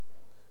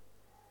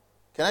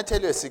Can I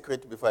tell you a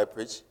secret before I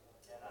preach?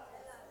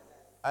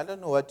 I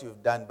don't know what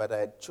you've done, but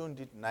I tuned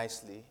it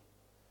nicely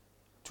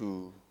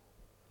to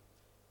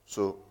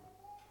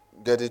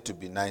get it to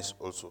be nice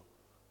also.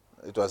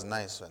 It was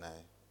nice when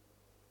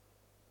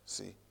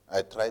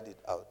I tried it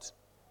out.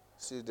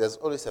 See, there's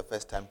always a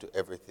first time to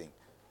everything.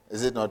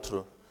 Is it not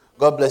true?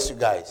 God bless you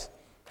guys.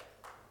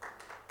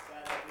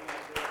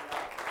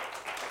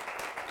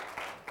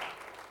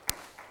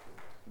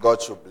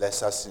 God should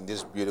bless us in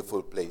this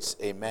beautiful place.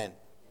 Amen.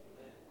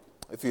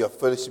 If you are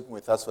fellowshipping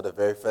with us for the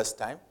very first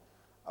time,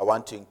 I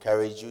want to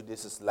encourage you.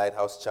 This is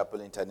Lighthouse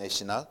Chapel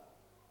International.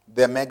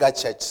 The mega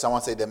church.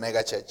 Someone say the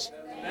mega church.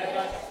 The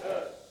mega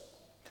church.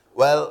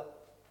 Well,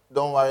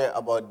 don't worry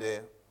about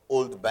the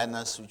old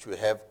banners which we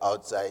have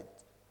outside.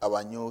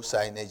 Our new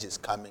signage is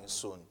coming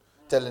soon.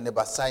 Tell them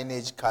about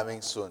signage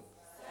coming soon.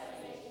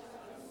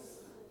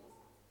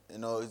 You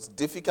know, it's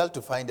difficult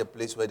to find a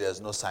place where there's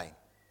no sign.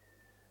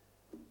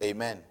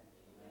 Amen.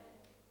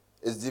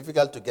 It's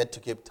difficult to get to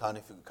Cape Town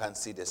if you can't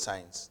see the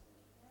signs.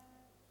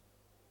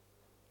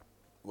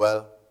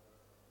 Well,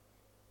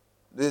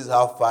 this is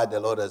how far the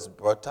Lord has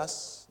brought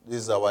us.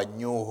 This is our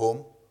new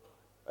home.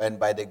 And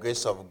by the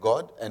grace of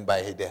God, and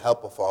by the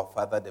help of our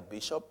father, the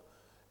bishop,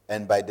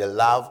 and by the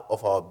love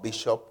of our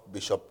bishop,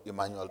 Bishop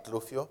Emmanuel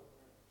Trufio,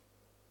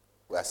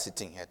 we are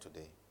sitting here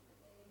today.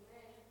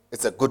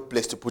 It's a good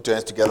place to put your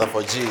hands together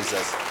for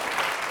Jesus.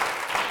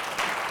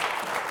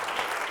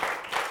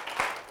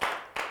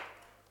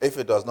 If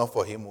it was not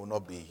for him, we would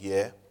not be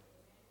here.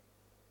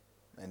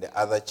 And the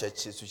other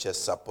churches which have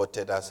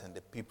supported us and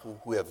the people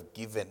who have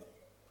given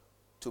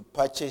to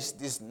purchase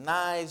this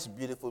nice,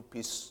 beautiful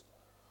piece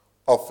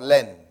of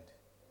land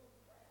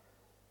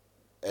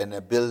and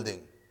a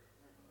building.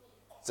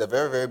 It's a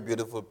very, very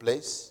beautiful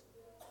place.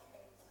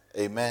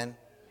 Amen.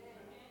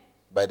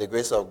 By the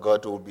grace of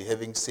God, we'll be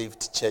having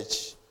saved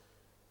church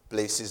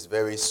places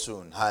very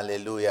soon.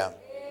 Hallelujah.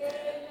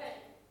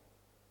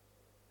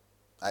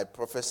 I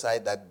prophesy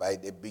that by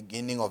the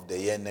beginning of the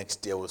year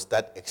next year, we'll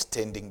start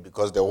extending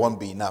because there won't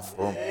be enough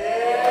room.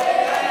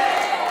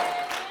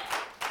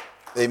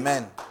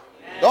 Amen.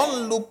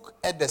 Don't look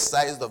at the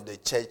size of the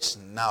church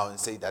now and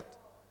say that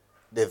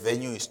the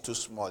venue is too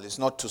small. It's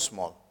not too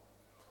small.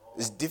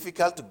 It's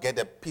difficult to get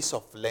a piece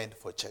of land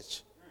for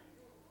church.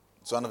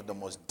 It's one of the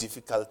most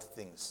difficult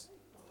things.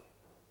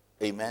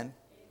 Amen.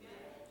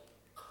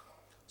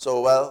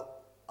 So,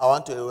 I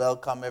want to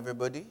welcome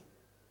everybody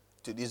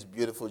to this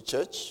beautiful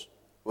church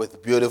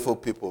with beautiful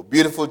people.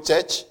 Beautiful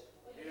church?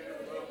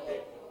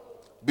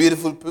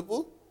 Beautiful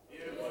people?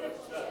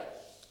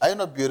 Are you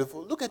not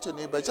beautiful? Look at your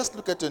neighbor. Just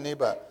look at your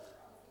neighbor.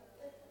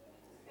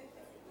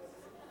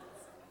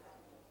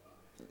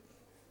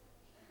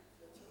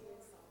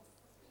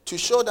 To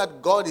show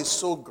that God is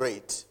so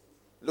great,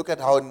 look at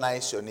how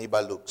nice your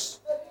neighbor looks.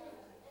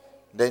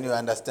 Then you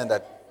understand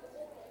that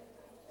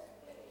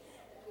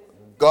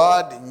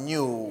God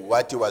knew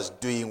what he was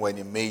doing when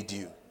he made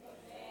you.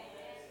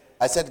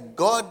 I said,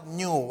 God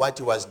knew what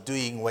he was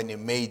doing when he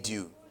made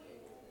you.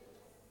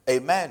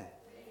 Amen.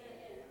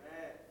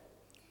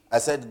 I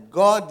said,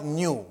 God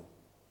knew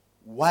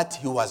what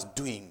he was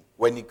doing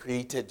when he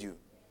created you.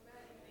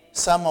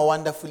 Some are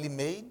wonderfully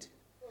made.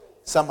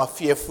 Some are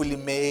fearfully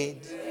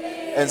made.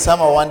 And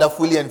some are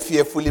wonderfully and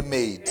fearfully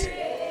made.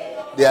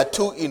 They are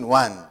two in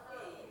one.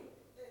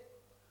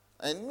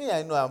 And me,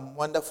 I know I'm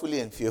wonderfully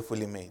and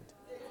fearfully made.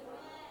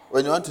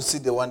 When you want to see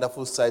the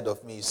wonderful side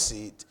of me, you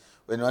see it.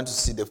 When you want to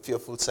see the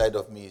fearful side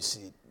of me, you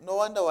see it. No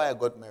wonder why I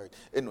got married.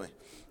 Anyway.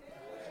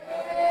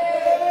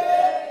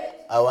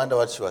 I wonder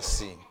what she was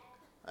seeing.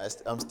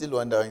 I'm still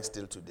wondering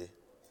still today.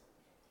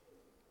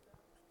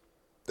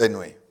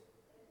 Anyway.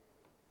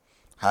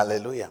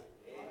 Hallelujah.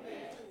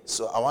 Amen.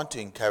 So I want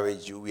to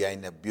encourage you. We are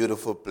in a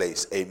beautiful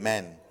place.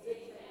 Amen. Amen.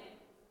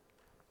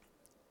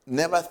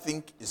 Never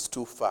think it's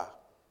too far.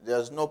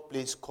 There's no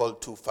place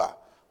called too far.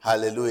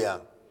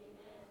 Hallelujah. Amen.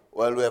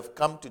 Well, we have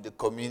come to the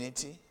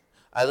community.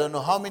 I don't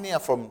know how many are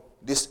from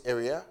this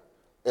area.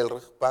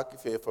 Elrich Park.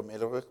 If you're from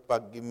Elrich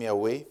Park, give me a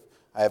wave.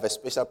 I have a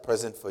special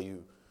present for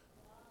you.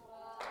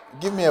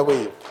 Give me a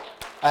wave.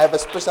 I have a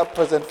special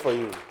present for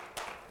you.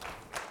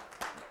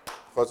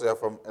 Because you are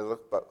from Elrich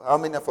Park. How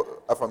many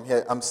are from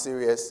here? I'm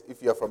serious.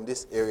 If you are from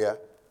this area,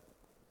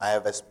 I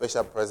have a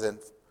special present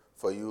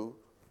for you.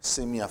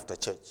 See me after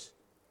church.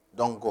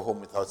 Don't go home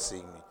without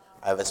seeing me.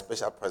 I have a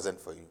special present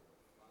for you.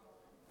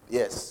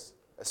 Yes,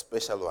 a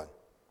special one.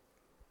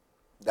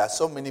 There are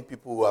so many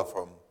people who are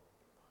from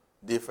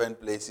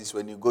different places.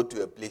 When you go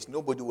to a place,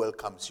 nobody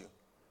welcomes you.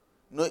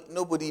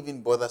 Nobody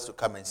even bothers to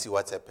come and see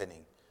what's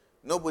happening.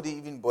 Nobody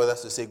even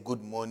bothers to say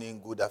good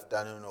morning, good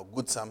afternoon, or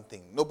good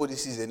something. Nobody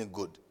sees any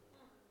good.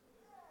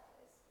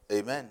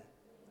 Amen.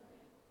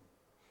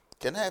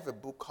 Can I have a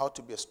book, How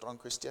to Be a Strong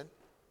Christian?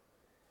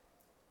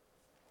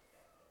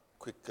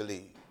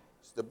 Quickly.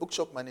 Is the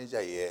bookshop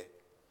manager here?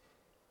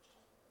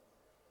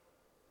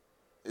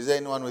 Is there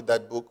anyone with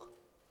that book?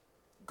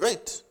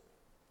 Great.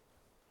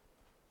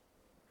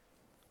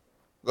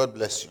 God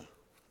bless you.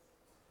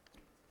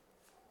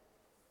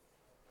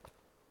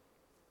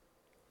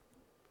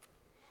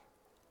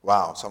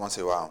 Wow. Someone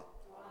say, wow.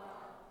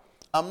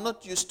 I'm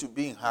not used to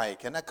being high.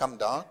 Can I come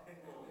down?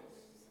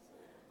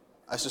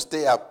 I should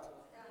stay up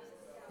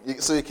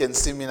so you can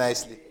see me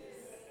nicely.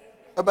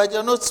 But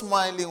you're not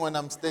smiling when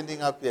I'm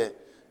standing up here.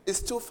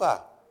 It's too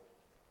far.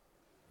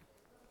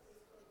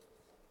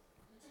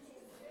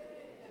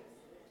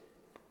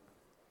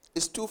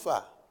 It's too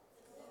far.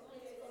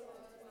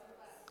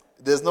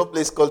 There's no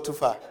place called too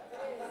far.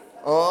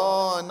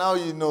 Oh, now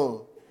you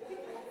know.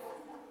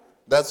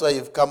 That's why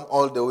you've come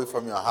all the way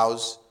from your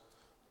house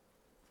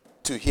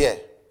to here.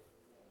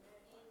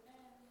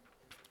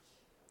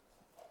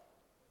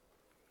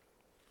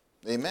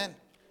 Amen.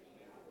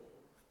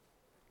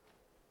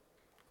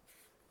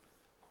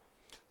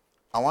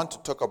 I want to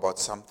talk about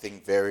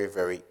something very,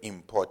 very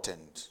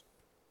important.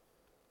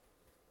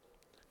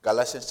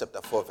 Galatians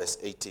chapter 4, verse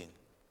 18.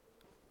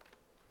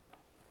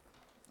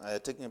 You're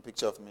taking a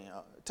picture of me.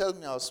 Tell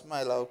me, I'll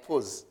smile, I'll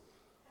pose.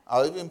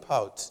 I'll even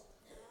pout.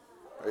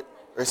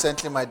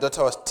 Recently, my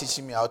daughter was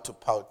teaching me how to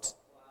pout.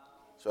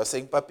 She was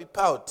saying, Papi,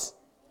 pout.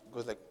 I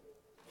was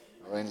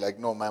like,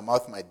 no, my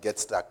mouth might get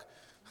stuck.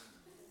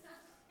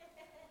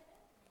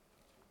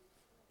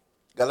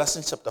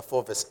 Galatians chapter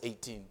 4, verse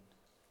 18.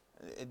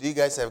 Do you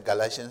guys have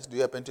Galatians? Do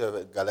you happen to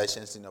have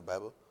Galatians in your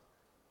Bible?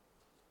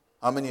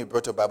 How many of you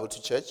brought a Bible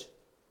to church?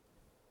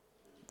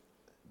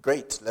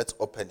 Great, let's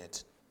open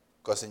it.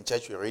 Because in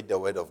church we read the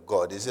word of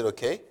God. Is it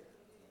okay?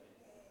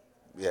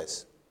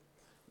 Yes.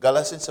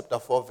 Galatians chapter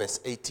 4, verse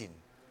 18.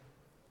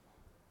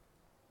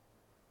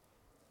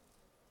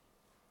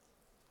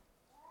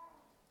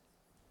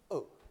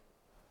 Oh.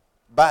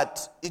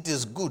 But it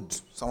is good.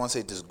 Someone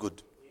say it is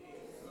good.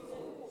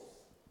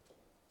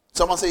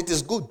 Someone say it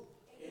is good.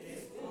 It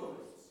is good.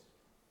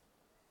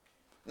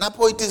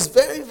 Napo, it is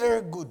very,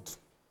 very good.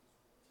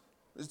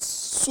 It's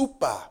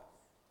super.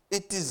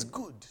 It is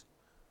good.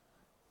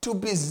 To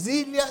be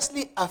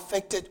zealously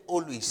affected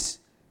always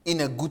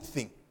in a good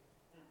thing.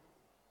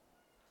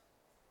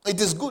 It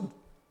is good.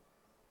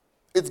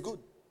 It's good.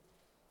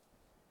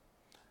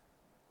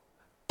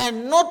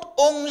 And not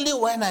only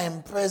when I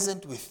am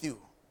present with you.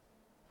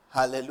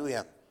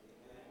 Hallelujah.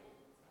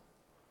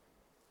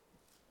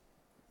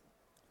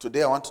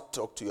 Today I want to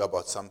talk to you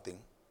about something.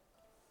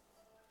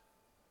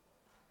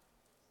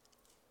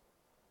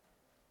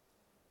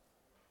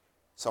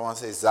 Someone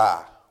says,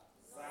 Zah.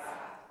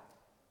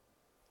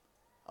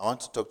 I want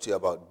to talk to you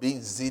about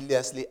being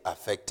zealously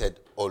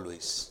affected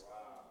always.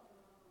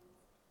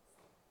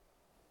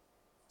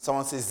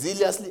 Someone says,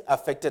 zealously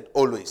affected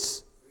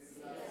always.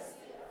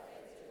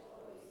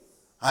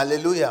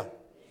 Hallelujah.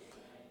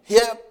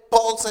 Here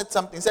Paul said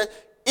something. He said,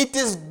 it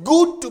is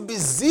good to be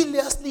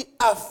zealously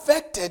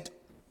affected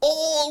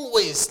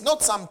always.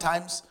 Not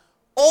sometimes,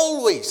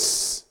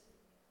 always.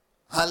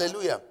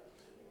 Hallelujah.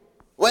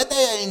 Whether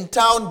you're in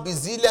town, be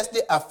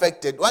zealously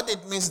affected. What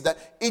it means is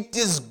that it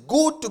is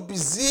good to be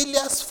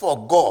zealous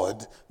for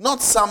God.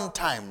 Not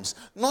sometimes,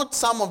 not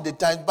some of the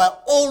time,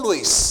 but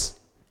always.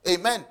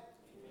 Amen.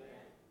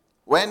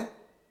 When?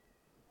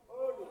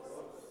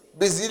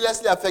 Be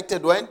zealously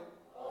affected when?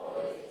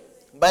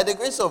 By the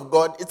grace of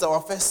God, it's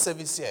our first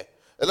service here.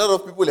 A lot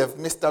of people have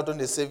missed out on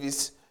the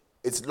service.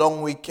 It's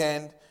long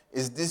weekend.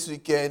 It's this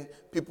weekend.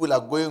 People are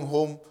going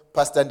home.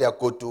 Pastor they are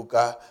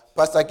kotuka.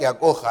 Pastor they are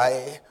go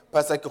high.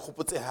 Pastor they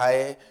khuputse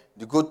high.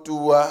 They go to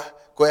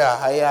koya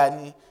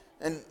hayani.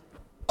 And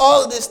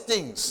all these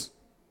things.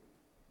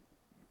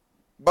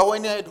 But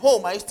when you're at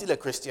home, are you still a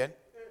Christian?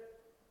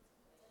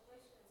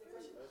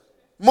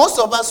 Most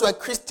of us were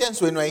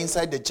Christians when we were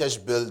inside the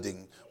church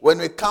building. When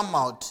we come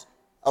out,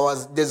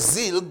 the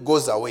zeal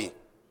goes away.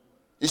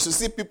 You should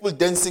see people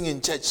dancing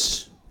in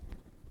church.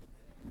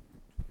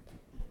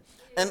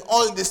 And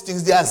all these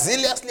things, they are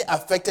zealously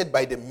affected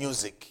by the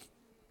music.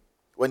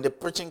 When the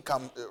preaching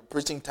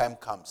time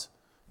comes,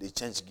 they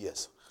change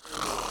gears.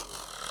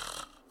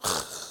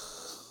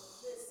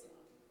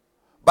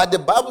 But the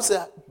Bible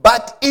says,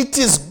 but it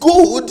is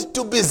good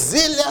to be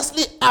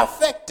zealously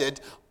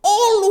affected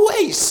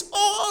always,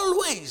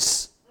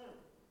 always.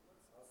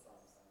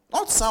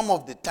 Not some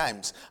of the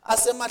times.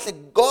 As a matter,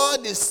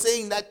 God is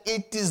saying that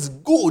it is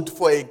good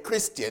for a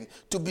Christian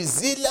to be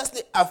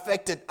zealously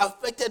affected.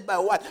 Affected by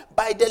what?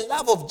 By the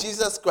love of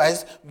Jesus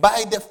Christ,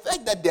 by the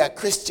fact that they are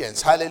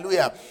Christians.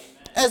 Hallelujah.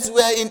 As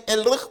we are in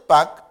Elrich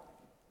Park,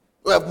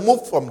 we have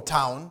moved from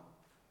town,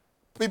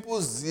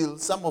 people's zeal,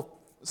 some of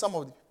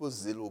the people's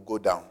zeal will go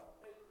down.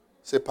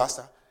 Say,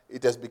 Pastor,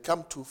 it has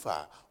become too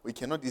far. We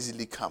cannot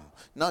easily come.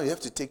 Now you have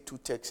to take 2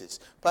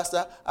 taxis.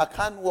 Pastor, I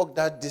can't walk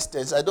that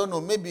distance. I don't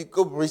know. Maybe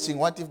go reaching.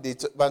 What if they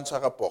ban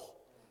Sarapo?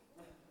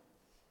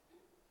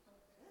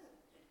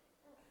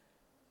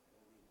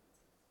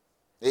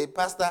 Hey,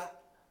 Pastor,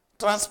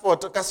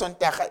 transport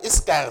is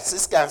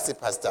scarce,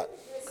 Pastor.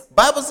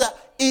 Bible says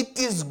it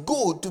is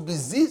good to be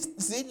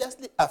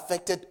zealously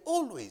affected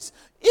always.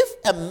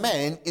 If a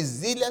man is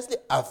zealously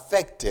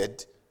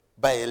affected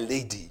by a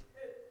lady,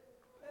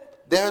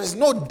 there is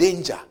no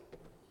danger.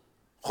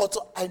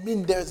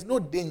 There is no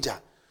danger.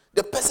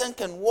 The person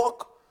can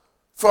walk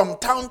from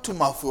town to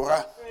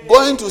Mafura,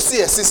 going to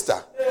see a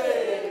sister.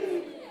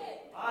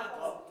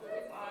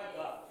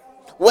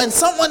 When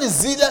someone is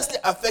zealously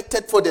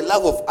affected for the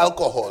love of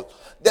alcohol,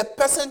 the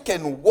person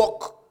can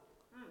walk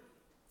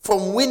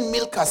from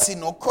Windmill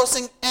Casino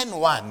crossing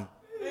N1.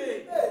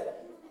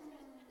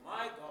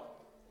 My God.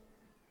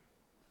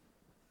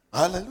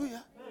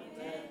 Hallelujah.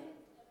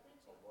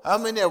 How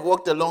many have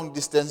walked a long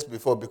distance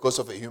before because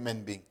of a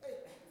human being?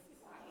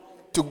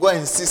 To go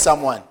and see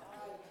someone.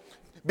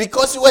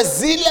 Because you were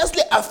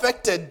zealously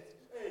affected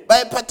by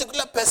a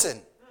particular person.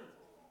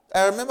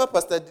 I remember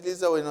Pastor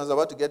Delisa when I was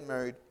about to get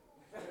married.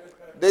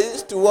 They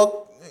used to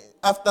walk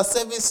after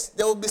service.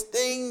 They would be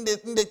staying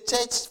in the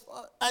church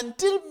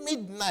until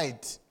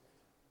midnight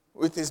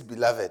with his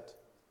beloved.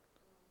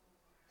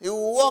 He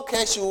will walk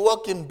her, she will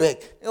walk him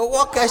back. He will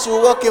walk her, she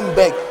will walk him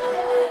back.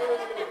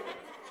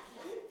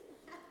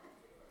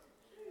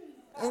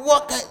 He will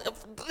walk her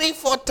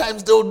 3-4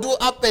 times. They will do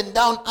up and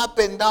down, up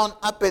and down,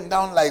 up and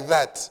down like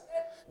that.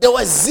 They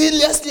were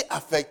zealously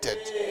affected.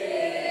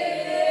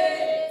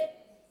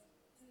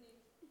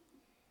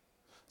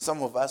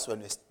 Some of us,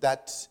 when we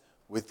start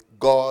with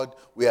God,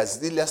 we are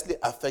zealously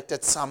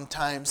affected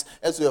sometimes.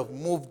 As we have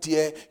moved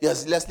here, you are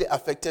zealously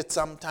affected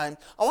sometimes.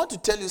 I want to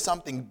tell you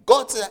something.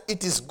 God said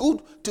it is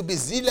good to be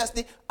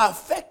zealously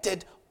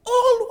affected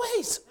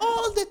always,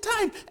 all the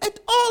time, at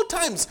all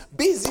times.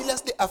 Be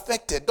zealously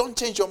affected. Don't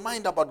change your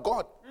mind about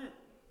God.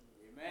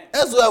 Amen.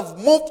 As we have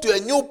moved to a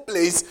new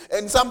place,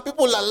 and some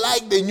people are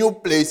like the new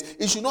place,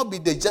 it should not be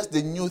just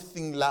the new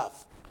thing love.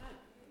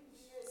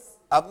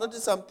 I've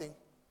noticed something.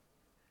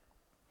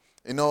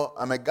 You know,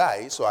 I'm a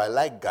guy, so I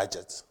like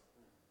gadgets.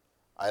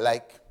 I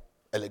like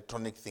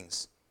electronic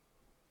things.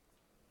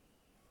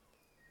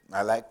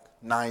 I like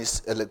nice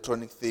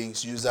electronic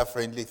things,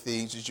 user-friendly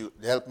things, which should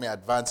help me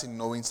advance in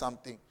knowing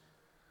something.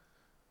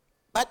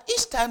 But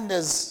each time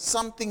there's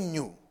something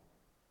new,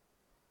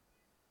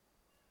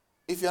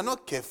 if you're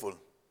not careful,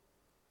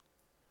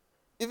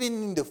 even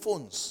in the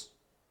phones,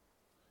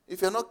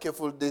 if you're not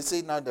careful, they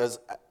say now there's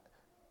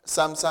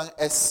Samsung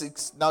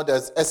S6, now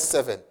there's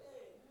S7.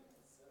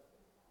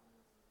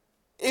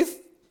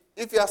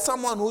 If you are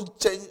someone who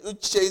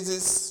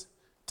chases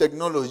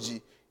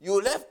technology, you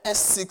will have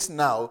S6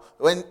 now.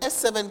 When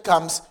S7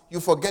 comes, you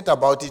forget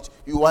about it.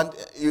 You want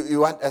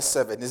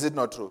S7. Is it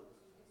not true?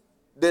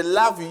 The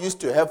love you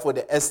used to have for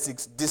the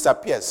S6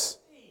 disappears.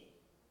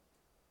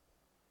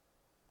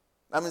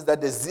 That means that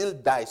the zeal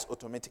dies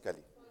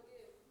automatically.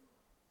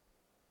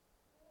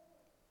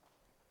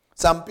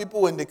 Some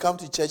people, when they come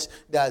to church,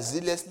 they are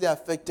zealously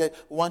affected,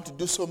 want to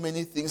do so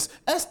many things.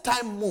 As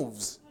time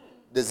moves,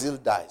 the zeal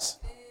dies.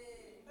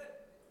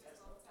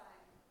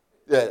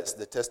 Yes,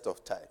 the test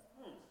of time.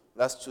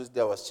 Last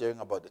Tuesday I was sharing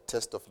about the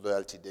test of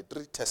loyalty, the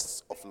 3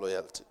 tests of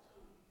loyalty.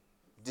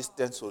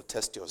 Distance will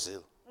test your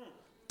zeal.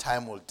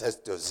 Time will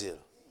test your zeal.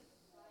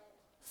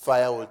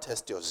 Fire will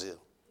test your zeal.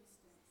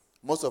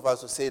 Most of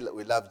us will say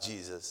we love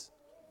Jesus.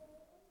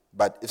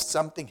 But if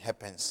something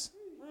happens,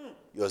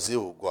 your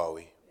zeal will go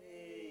away.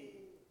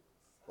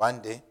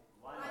 One day,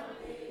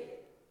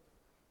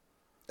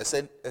 a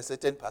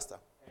certain pastor,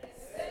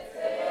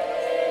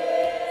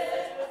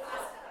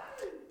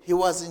 he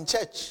was in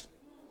church,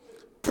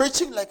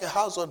 preaching like a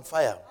house on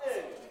fire.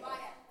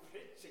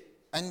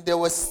 And there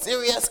were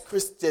serious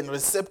Christians,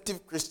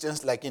 receptive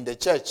Christians like in the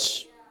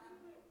church.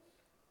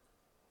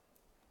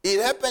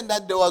 It happened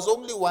that there was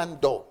only one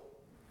door,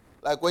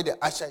 like where the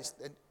usher is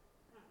standing.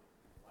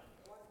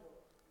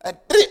 And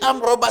 3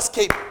 armed robbers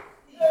came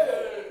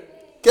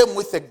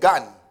with a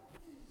gun.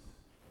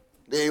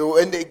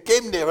 When they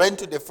came, they ran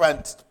to the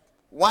front.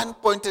 One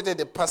pointed at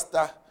the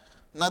pastor,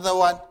 another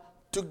one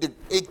took the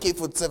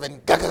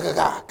AK-47.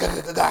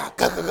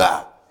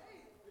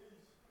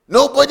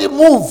 Nobody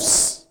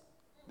moves.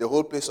 The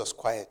whole place was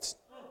quiet.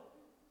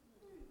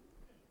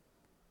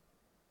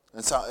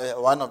 And so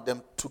one of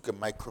them took a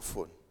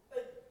microphone.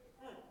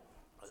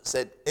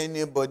 Said,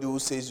 anybody who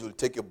says you'll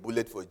take a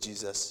bullet for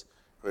Jesus,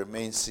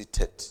 remain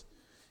seated.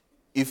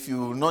 If you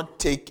will not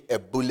take a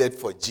bullet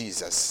for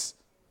Jesus,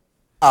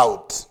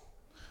 out.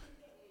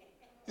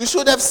 You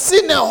should have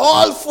seen a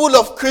hall full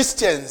of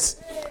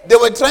Christians. They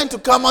were trying to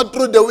come out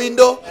through the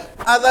window.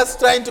 Others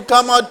trying to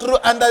come out through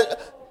under.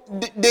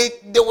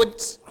 They were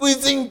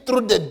squeezing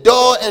through the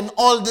door and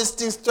all these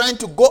things, trying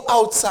to go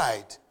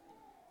outside.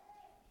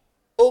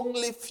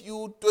 Only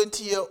few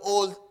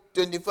 20-year-old,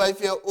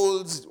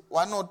 25-year-olds,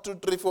 1 or 2,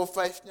 3, 4,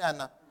 5,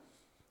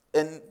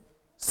 and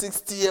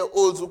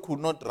 60-year-olds who could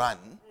not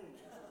run,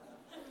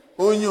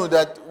 who knew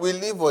that we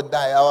live or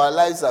die, our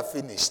lives are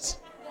finished.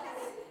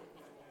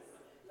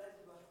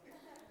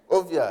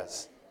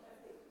 Obvious.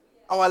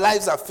 Our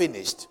lives are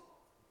finished.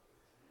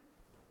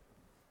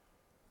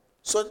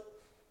 So,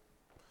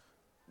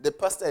 the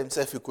pastor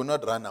himself, he could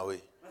not run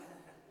away.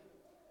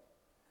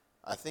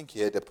 I think he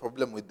had a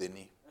problem with the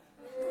knee.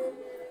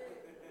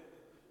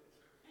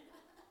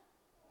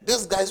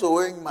 These guys were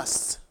wearing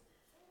masks.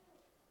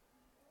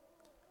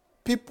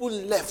 People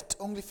left.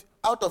 Only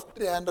out of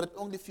 300,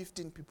 only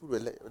 15 people were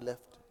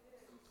left.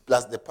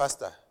 Plus the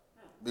pastor,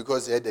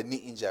 because he had a knee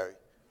injury.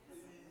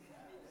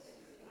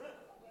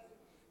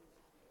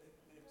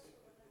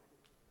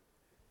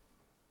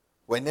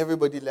 When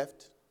everybody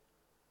left,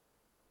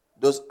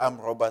 those armed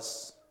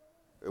robbers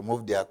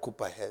removed their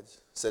copper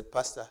heads, said,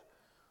 Pastor,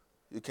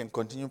 you can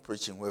continue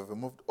preaching. We've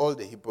removed all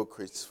the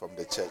hypocrites from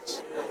the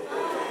church.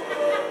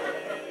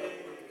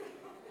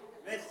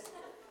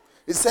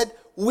 He said,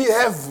 we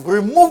have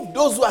removed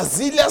those who are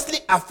zealously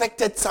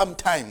affected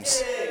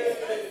sometimes.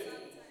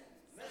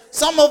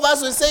 Some of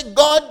us will say,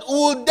 God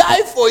will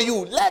die for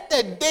you. Let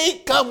the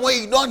day come where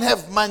you don't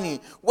have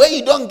money, where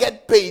you don't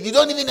get paid, you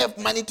don't even have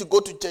money to go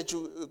to church.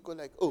 You go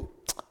like, oh,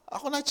 I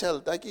want a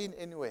child again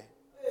anyway.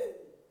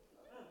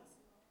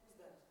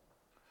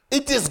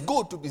 It is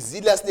good to be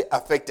zealously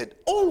affected,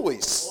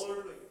 always.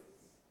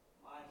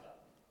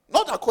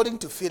 Not according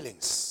to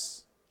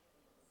feelings.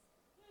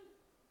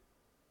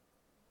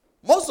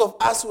 Most of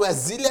us were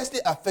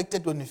zealously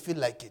affected when we feel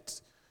like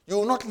it. You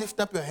will not lift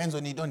up your hands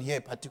when you don't hear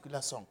a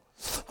particular song.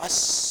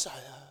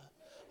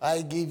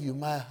 I give you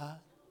my heart.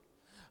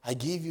 I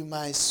give you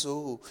my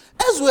soul.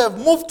 As we have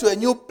moved to a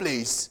new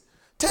place,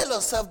 tell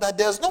yourself that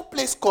there's no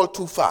place called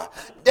too far.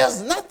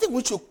 There's nothing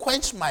which will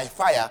quench my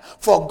fire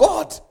for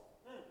God.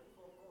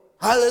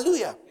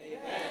 Hallelujah.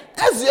 Amen.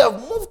 As you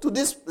have moved to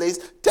this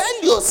place,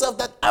 tell yourself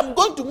that I'm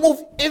going to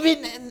move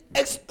even an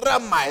extra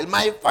mile.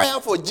 My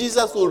fire for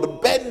Jesus will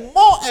burn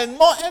more and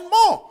more and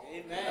more.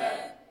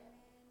 Amen.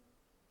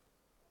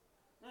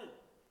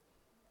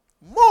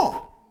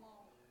 More.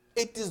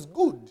 It is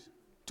good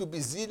to be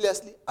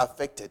zealously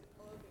affected.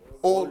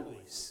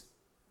 Always.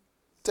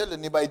 Tell the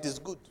neighbor it is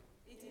good.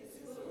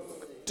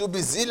 To be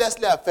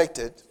zealously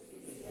affected.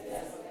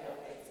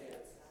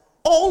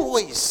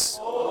 Always.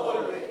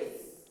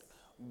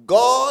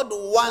 God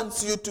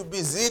wants you to be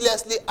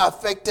zealously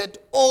affected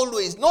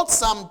always, not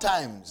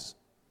sometimes.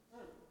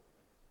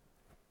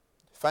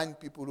 Find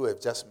people who have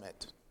just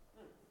met.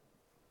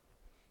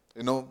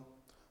 You know,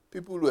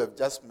 people who have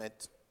just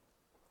met,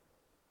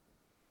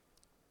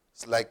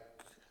 it's like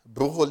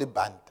broccoli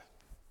band.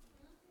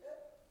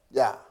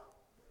 Yeah.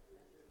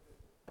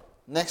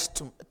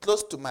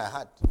 Close to my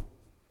heart.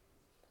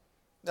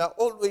 They are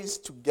always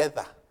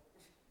together.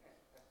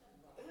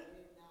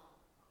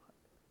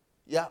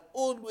 You are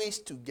always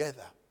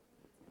together.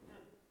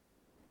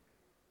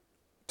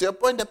 To a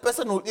point, the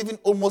person will even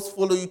almost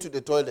follow you to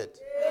the toilet.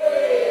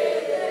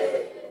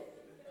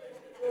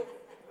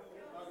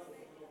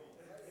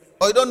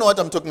 Oh, you don't know what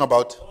I'm talking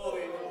about?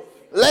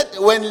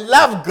 When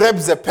love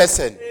grabs a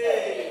person.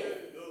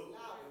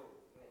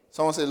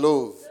 Someone say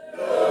love.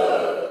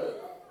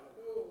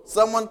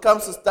 Someone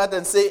comes to start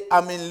and say,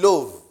 I'm in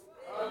love.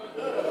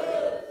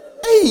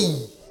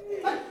 Hey!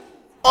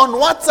 On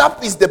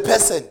WhatsApp is the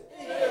person.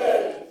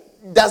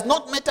 Does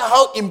not matter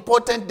how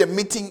important the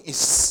meeting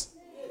is.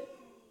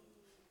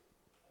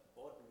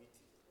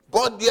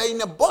 But you are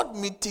in a board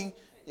meeting,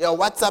 you are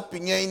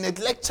WhatsApping, you are in a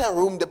lecture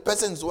room, the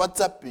person is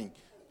WhatsApping.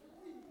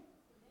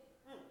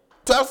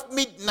 12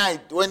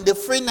 midnight, when the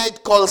free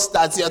night call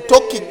starts, you are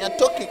talking.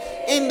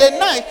 In the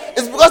night,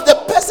 it's because the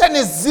person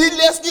is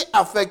zealously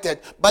affected.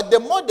 But the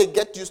more they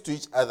get used to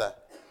each other,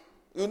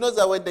 you know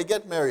that when they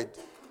get married,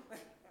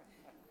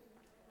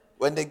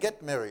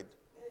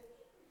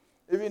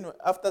 even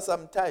after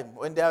some time,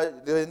 when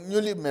they're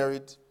newly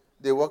married,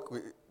 they walk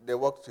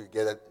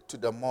together to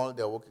the mall.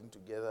 They're walking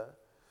together.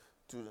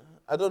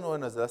 I don't know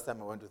when was the last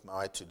time I went with my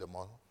wife to the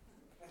mall.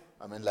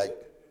 I mean, like,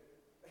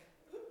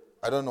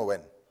 I don't know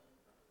when.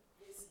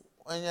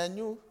 When you're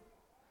new,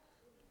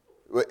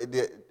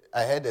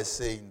 I heard a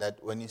saying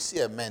that when you see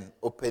a man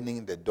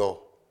opening the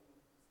door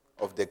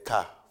of the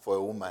car for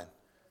a woman,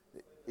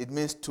 it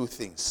means two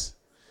things.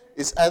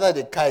 It's either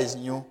the car is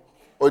new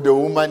or the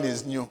woman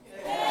is new.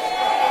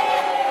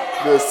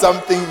 There's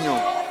something new.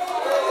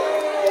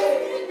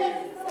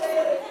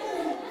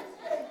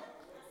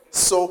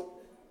 So,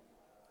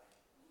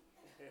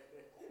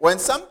 when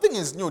something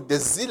is new, the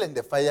zeal and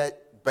the fire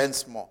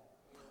burns more.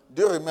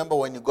 Do you remember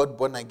when you got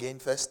born again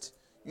first?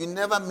 You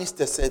never missed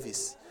a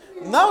service.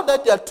 Now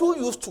that you are too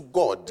used to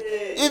God,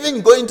 even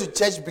going to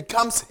church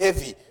becomes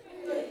heavy.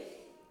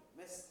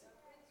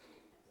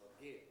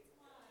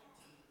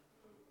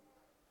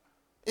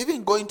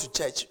 Even going to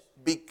church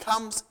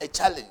becomes a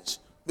challenge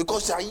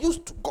because you are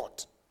used to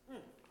God.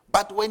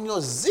 But when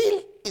your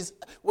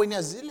when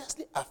you're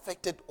zealously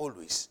affected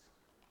always,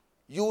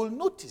 you will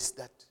notice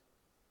that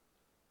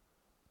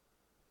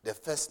the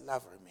first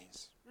love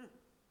remains.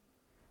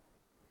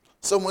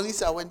 So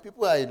Melissa, when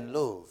people are in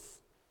love,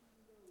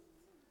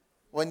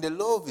 when the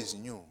love is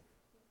new,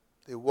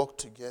 they walk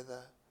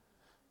together,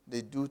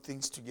 they do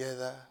things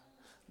together,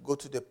 go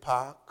to the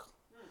park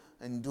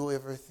and do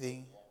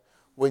everything.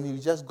 When you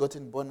just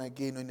gotten born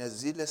again, when you're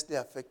zealously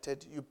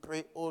affected, you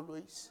pray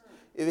always.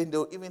 Even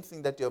though, even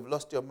think that you have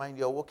lost your mind,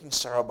 you're walking,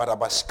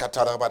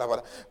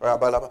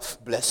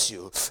 bless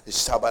you.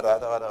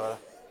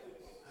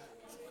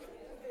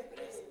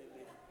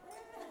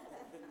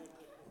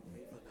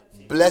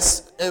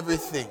 Bless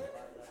everything.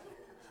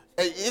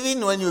 And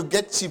even when you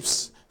get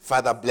chips,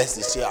 Father, bless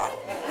this year.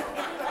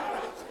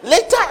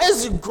 Later,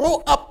 as you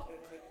grow up,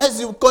 as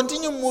you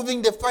continue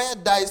moving, the fire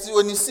dies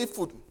when you see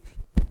food.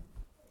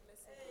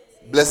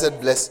 Blessed,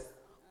 bless.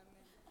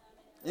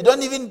 You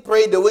don't even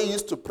pray the way you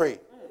used to pray.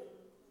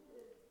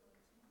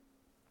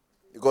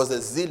 Because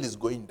the zeal is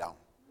going down.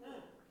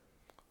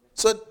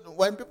 So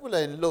when people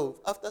are in love,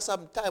 after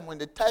some time, when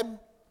the time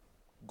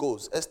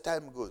goes, as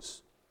time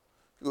goes,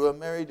 you are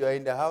married, you are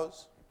in the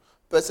house,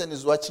 person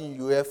is watching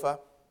UEFA,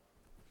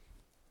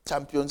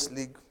 Champions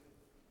League.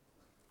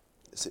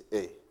 You say,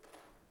 hey.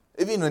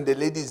 Even when the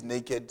lady is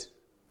naked,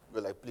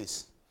 you're like,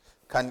 please,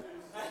 can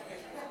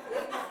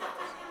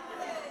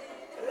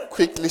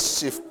quickly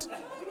shift.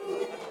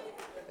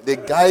 The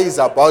guy is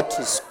about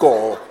to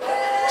score.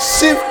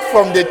 Shift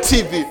from the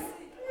TV.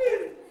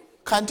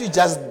 Can't you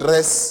just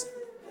dress?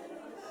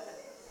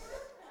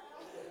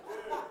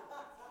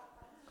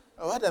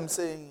 What I'm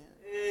saying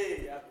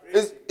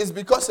is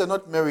because you're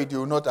not married, you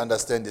will not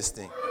understand this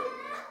thing.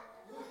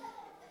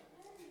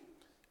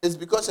 It's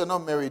because you're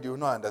not married, you will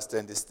not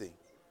understand this thing.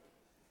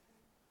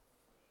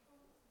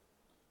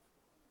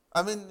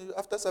 I mean,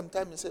 after some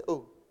time, you say,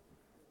 oh,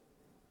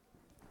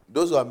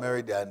 those who are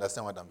married, they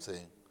understand what I'm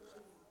saying.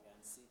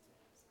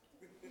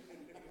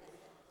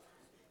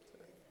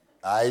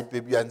 Ay,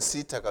 baby, and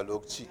see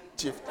Tagalog chief.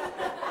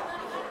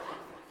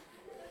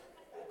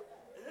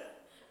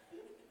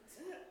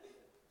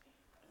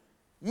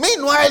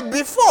 Meanwhile,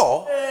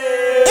 before,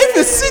 if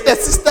you see the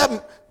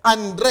sister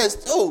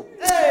undressed, oh,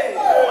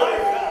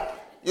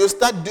 you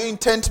start doing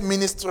tent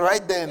ministry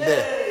right there and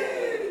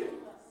there.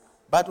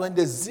 But when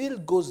the zeal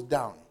goes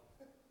down,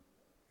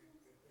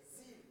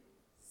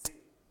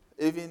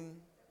 even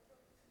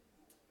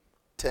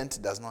tent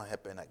does not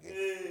happen again.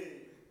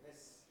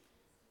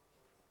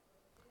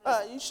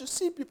 You should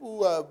see people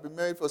who have been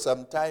married for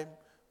some time,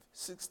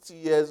 60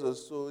 years or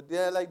so. They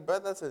are like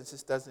brothers and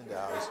sisters in the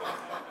house.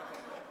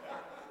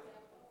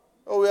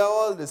 Oh, we are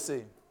all the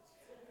same.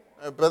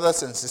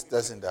 Brothers and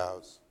sisters in the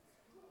house.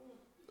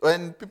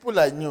 When people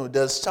are new,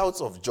 there's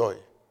shouts of joy.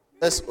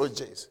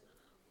 SOJs.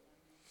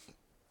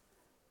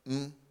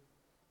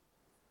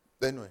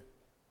 Anyway,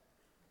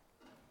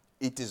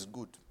 it is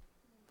good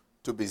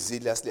to be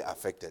zealously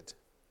affected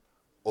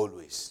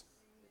always.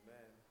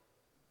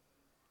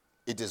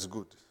 It is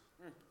good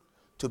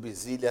to be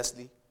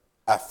zealously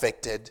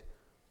affected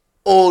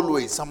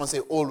always. Someone say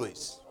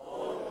always.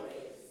 Always.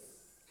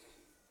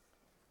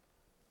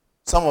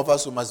 Some of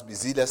us who must be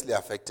zealously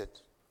affected.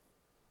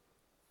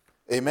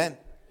 Amen.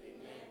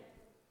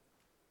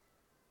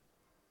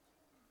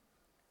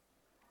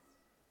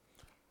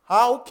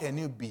 How can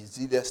you be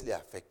zealously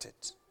affected?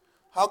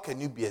 How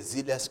can you be a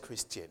zealous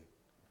Christian?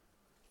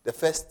 The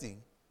first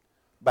thing,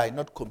 by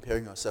not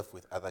comparing yourself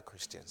with other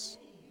Christians.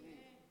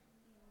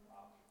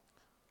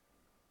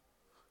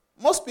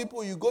 Most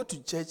people, you go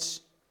to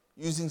church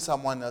using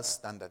someone else's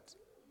standard.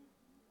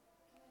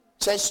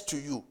 Church to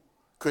you,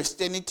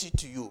 Christianity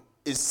to you,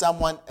 is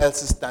someone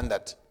else's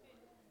standard.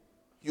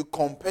 You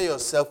compare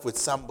yourself with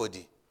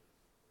somebody.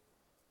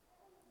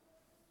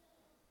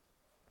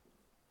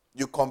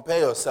 You compare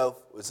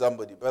yourself with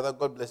somebody. Brother,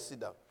 God bless you. Sit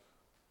down.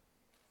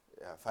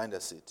 Yeah, find a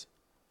seat.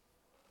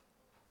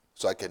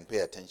 So I can pay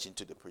attention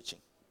to the preaching.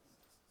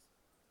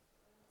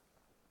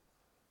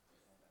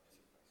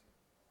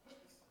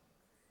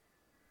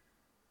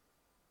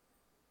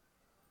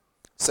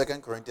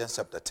 Second Corinthians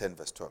chapter 10,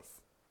 verse 12.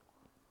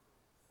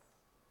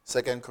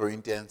 2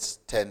 Corinthians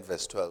 10,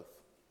 verse 12.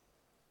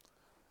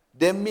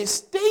 The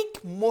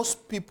mistake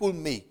most people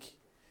make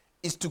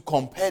is to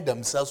compare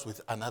themselves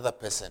with another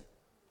person.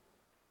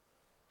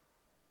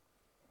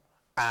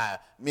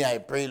 Me, I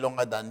pray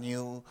longer than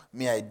you.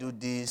 Me, I do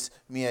this.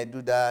 Me, I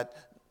do that.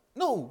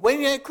 No,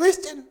 when you're a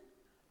Christian,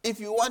 if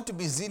you want to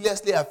be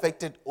zealously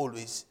affected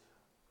always,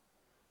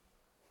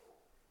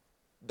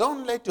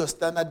 don't let your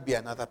standard be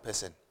another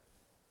person.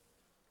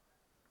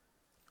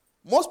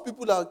 Most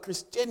people, our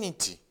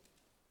Christianity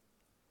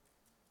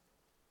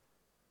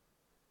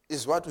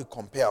is what we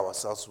compare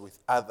ourselves with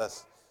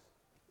others.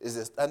 Is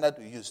the standard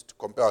we use to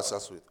compare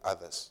ourselves with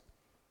others.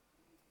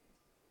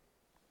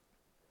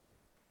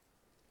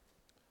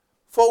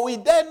 For we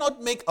dare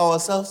not make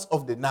ourselves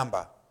of the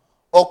number,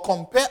 or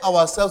compare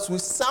ourselves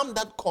with some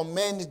that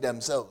commend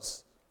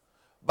themselves.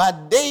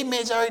 But they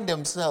measuring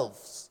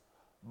themselves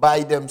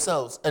by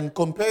themselves and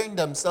comparing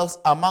themselves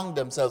among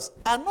themselves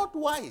are not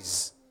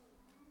wise.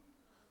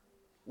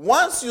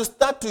 Once you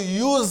start to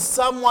use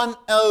someone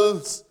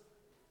else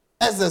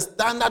as a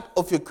standard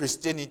of your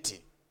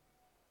Christianity,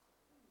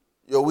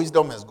 your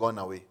wisdom has gone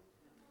away.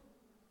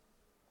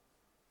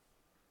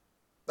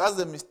 That's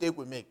the mistake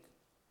we make.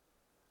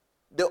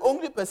 The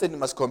only person you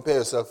must compare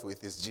yourself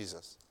with is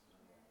Jesus.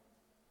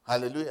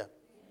 Hallelujah.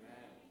 Amen.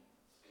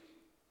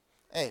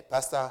 Hey,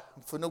 Pastor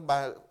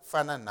Funugba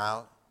Fana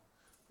now,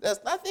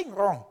 there's nothing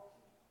wrong.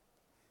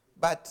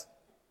 But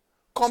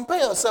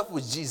compare yourself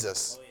with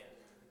Jesus. Oh,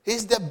 yeah.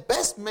 He's the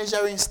best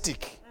measuring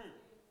stick.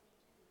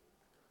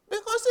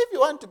 Because if you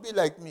want to be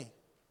like me,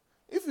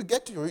 if you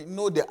get to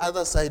know the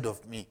other side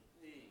of me,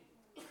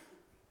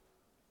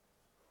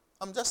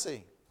 I'm just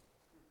saying.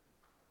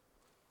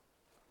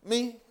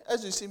 Me,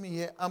 as you see me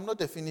here, I'm not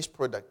a finished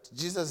product.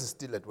 Jesus is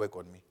still at work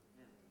on me.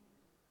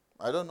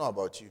 I don't know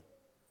about you.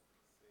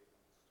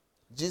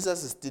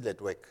 Jesus is still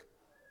at work.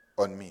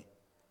 on me.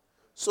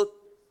 So,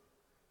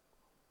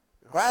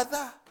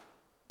 rather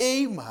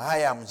aim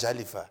higher,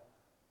 Mjalifa.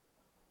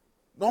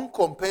 Don't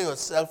compare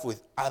yourself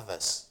with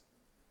others.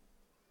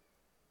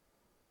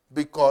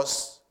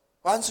 Because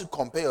once you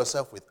compare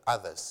yourself with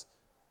others,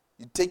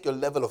 you take your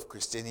level of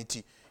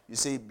Christianity, you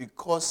say,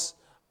 because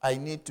I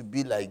need to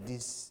be like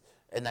this,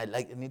 and I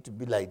need to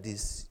be like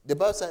this. The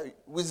Bible says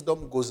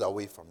wisdom goes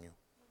away from you.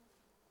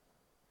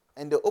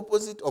 And the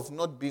opposite of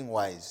not being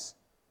wise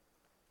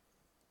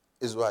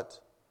is what?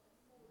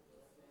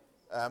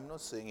 I'm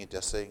not saying it,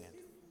 you're saying it.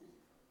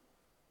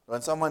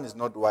 When someone is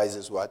not wise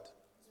is what?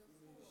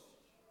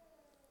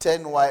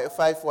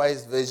 5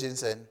 wise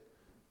virgins and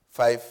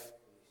 5.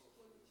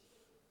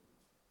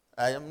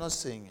 I am not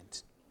saying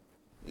it.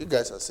 You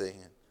guys are saying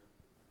it.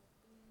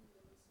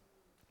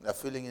 You're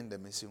filling in the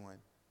missing one.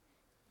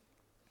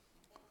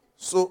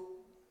 So,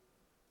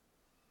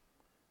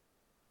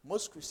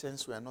 most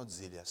Christians were not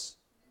zealous.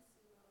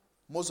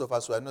 Most of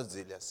us were not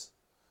zealous.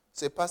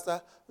 Say,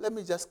 Pastor, let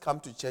me just come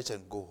to church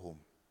and go home.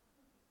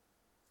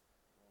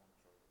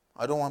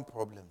 I don't want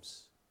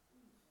problems.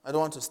 I don't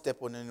want to step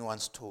on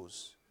anyone's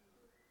toes.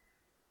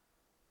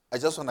 I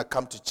just want to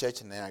come to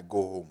church and then I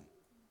go home.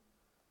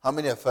 How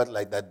many have felt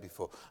like that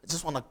before? I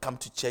just want to come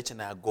to church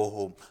and I go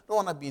home. I don't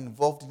want to be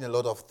involved in a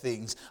lot of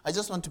things. I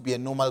just want to be a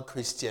normal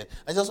Christian.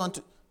 I just want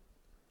to...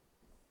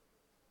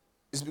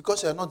 It's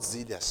because you're not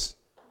zealous.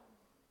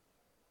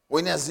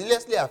 When you're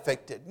zealously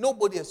affected,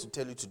 nobody has to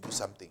tell you to do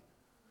something.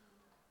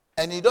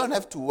 And you don't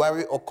have to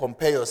worry or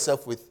compare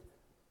yourself with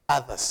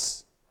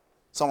others.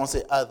 Someone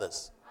say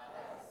others.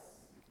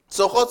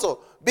 So also,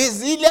 be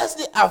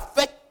zealously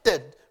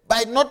affected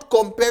by not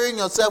comparing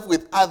yourself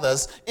with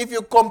others. If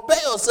you compare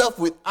yourself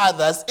with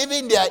others,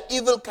 even their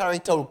evil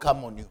character will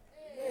come on you.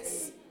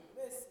 Yes.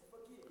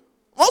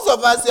 Most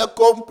of us are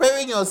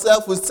comparing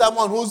yourself with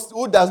someone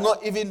who does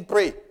not even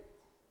pray.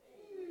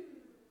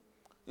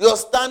 Your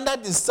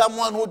standard is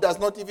someone who does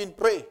not even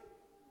pray.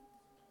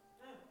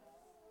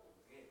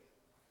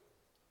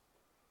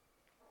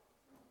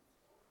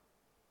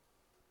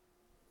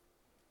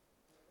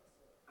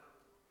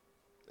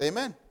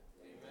 Amen.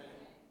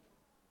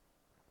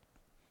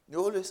 You're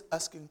always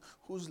asking,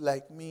 who's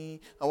like me?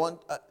 I want,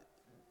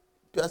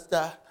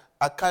 Pastor,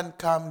 I can't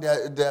come.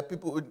 There are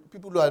people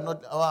who are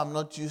not, I'm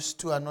not used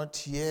to, are not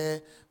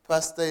here.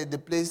 Pastor, the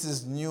place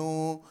is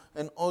new,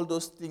 and all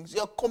those things.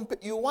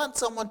 You want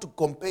someone to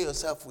compare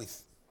yourself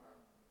with.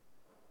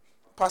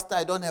 Pastor,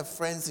 I don't have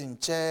friends in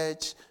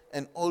church,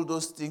 and all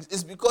those things.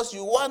 It's because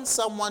you want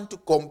someone to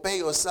compare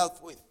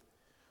yourself with.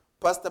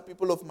 Pastor,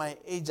 people of my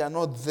age are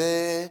not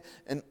there,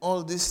 and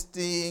all these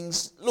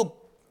things. Look,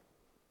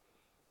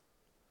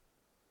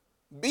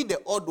 be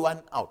the odd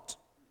one out.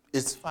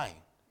 It's fine.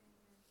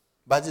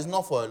 But it's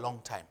not for a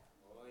long time.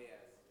 Oh, yes.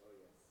 Oh,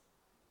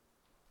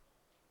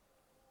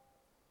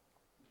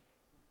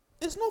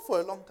 yes. It's not for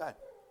a long time.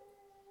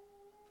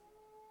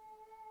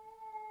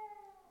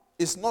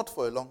 It's not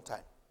for a long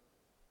time.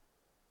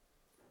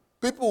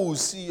 People will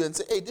see you and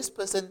say, hey, this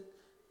person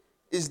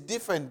is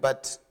different,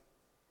 but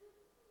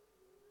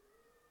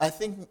I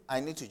think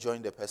I need to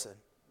join the person.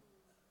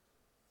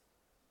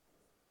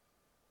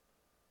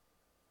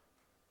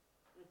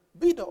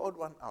 Be the odd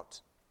one out.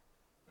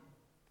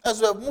 As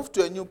we have moved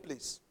to a new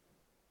place,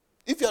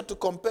 if you are to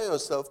compare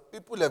yourself,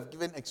 people have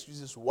given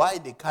excuses why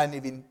they can't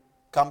even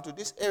come to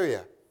this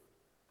area.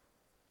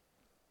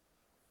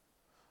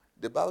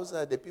 The Bible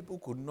says the people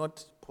could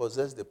not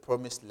possess the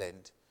promised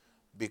land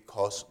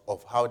because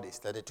of how they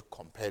started to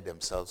compare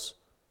themselves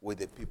with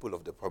the people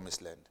of the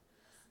promised land.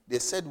 They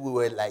said we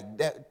were like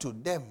that, to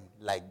them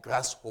like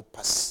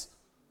grasshoppers,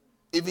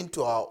 even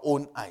to our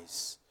own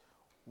eyes.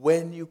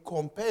 When you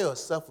compare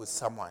yourself with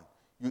someone,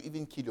 you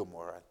even kill your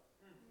morale.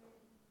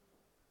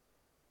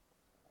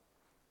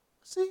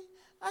 See,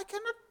 I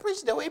cannot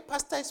preach the way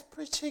pastor is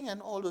preaching and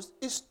all those.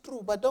 It's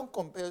true, but don't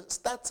compare.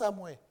 Start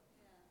somewhere.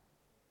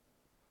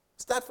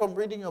 Start from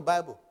reading your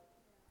Bible.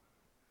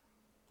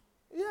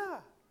 Yeah.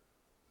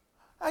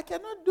 I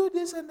cannot do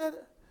this and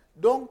that.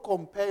 Don't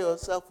compare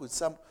yourself with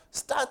some.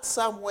 Start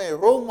somewhere.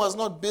 Rome was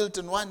not built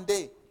in one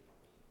day.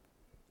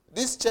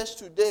 This church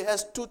today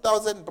has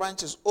 2,000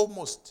 branches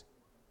almost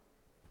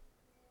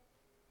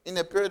in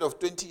a period of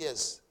 20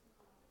 years.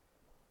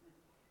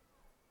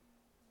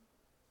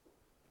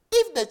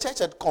 If the church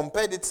had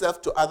compared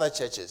itself to other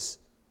churches,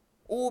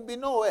 we would be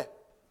nowhere.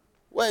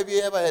 Where have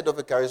you ever heard of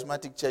a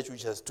charismatic church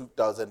which has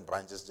 2,000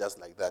 branches just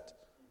like that?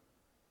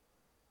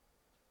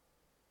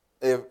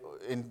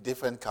 In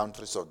different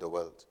countries of the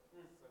world.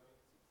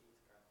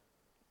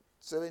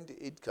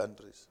 78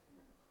 countries.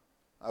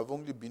 I've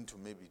only been to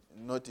maybe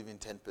not even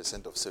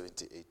 10% of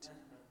 78.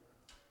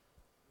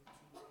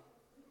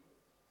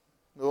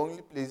 The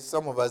only place,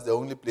 some of us, the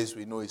only place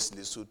we know is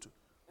Lesotho.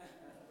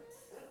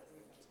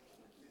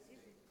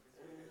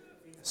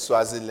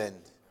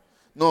 Swaziland.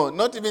 No,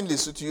 not even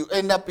Lesotho. You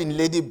end up in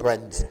Lady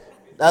Brand.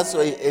 That's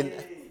where you end.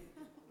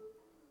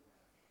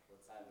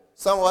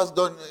 Some of us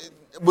don't.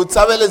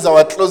 Botshabelo is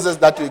our closest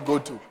that we go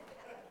to.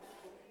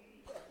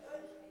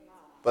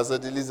 Pastor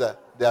Delisa,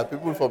 there are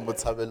people from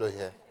Botshabelo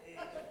here.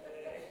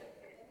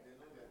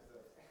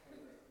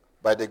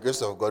 By the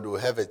grace of God, we'll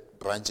have a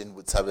branch in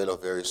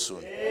Butsabelo very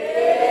soon.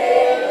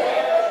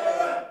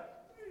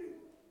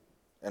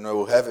 And we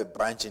will have a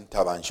branch in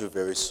Tabanshu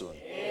very soon.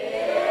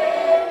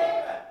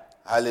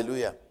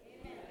 Hallelujah.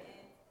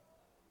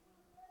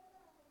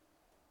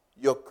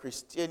 Your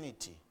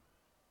Christianity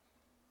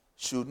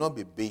should not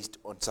be based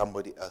on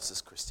somebody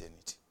else's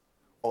Christianity,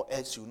 or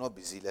else you will not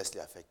be zealously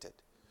affected.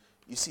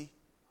 You see,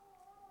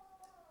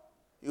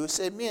 you will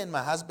say, me and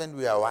my husband,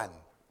 we are one.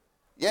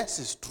 Yes,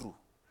 it's true.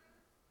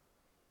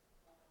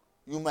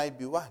 You might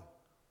be one.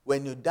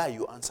 When you die,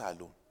 you answer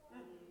alone.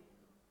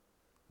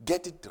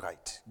 Get it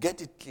right.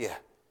 Get it clear.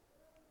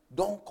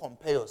 Don't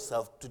compare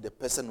yourself to the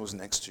person who's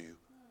next to you.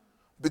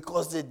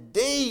 Because the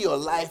day your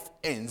life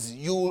ends,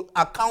 you will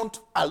account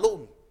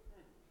alone.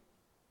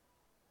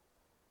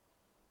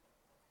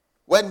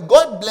 When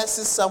God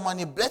blesses someone,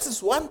 He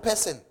blesses one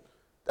person.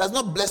 Does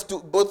not bless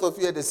both of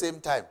you at the same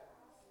time.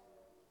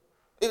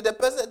 If the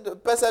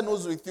person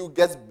who's with you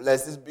gets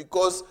blessed, it's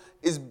because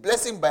it's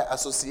blessing by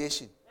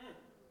association.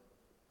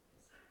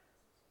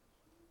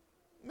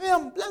 Me,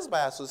 I'm blessed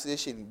by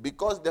association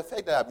because the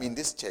fact that I'm in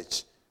this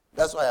church,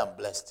 that's why I'm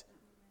blessed.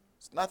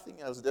 It's nothing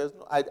else.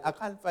 I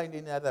can't find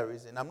any other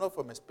reason. I'm not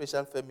from a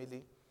special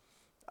family.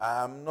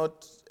 I'm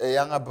not a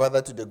younger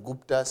brother to the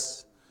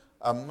Guptas.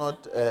 I'm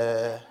not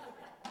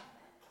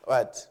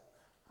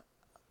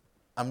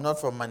I'm not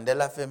from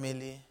Mandela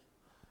family.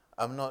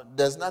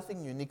 There's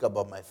nothing unique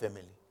about my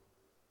family.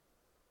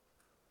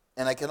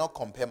 And I cannot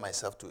compare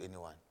myself to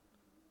anyone.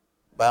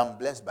 But I'm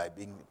blessed by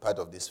being part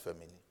of this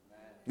family.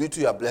 You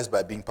too are blessed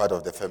by being part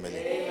of the family.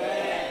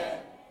 Amen.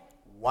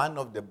 One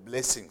of the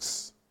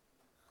blessings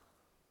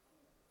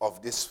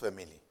of this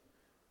family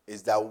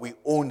is that we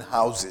own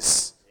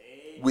houses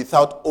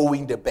without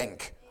owing the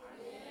bank.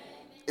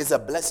 It's a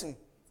blessing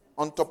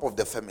on top of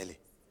the family.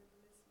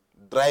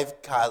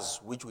 Drive cars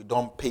which we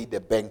don't pay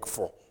the bank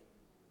for.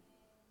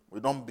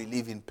 We don't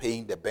believe in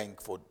paying the bank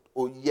for.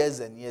 Years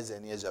and years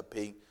and years you're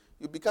paying.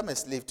 You become a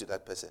slave to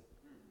that person.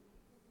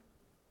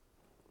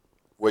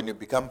 When you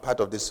become part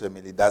of this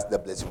family, that's the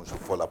blessing which will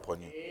fall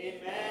upon you.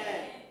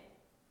 Amen.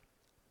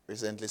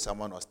 Recently,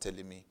 someone was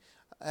telling me,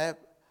 I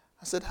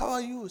said, how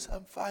are you?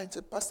 I'm fine. I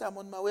said, Pastor, I'm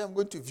on my way. I'm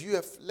going to view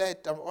a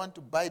flat. I want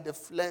to buy the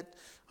flat.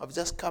 I've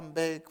just come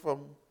back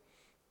from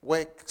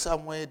work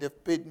somewhere.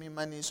 They've paid me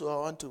money, so I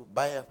want to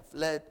buy a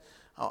flat.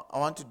 I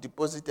want to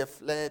deposit a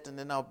flat, and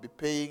then I'll be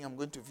paying. I'm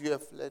going to view a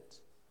flat.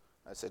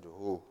 I said,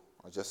 who?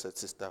 I just said,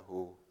 sister,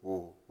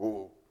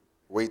 who?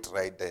 Wait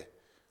right there.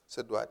 I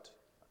said, what?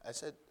 I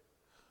said,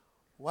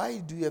 why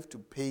do you have to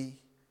pay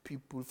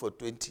people for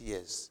 20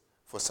 years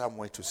for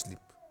somewhere to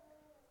sleep,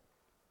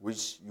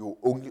 which you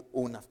only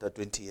own after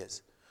 20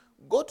 years?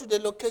 Go to the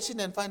location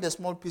and find a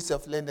small piece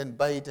of land and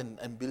buy it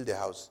and build a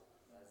house.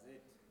 That's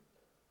it.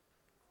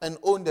 And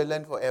own the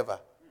land forever,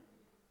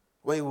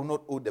 where you will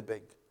not owe the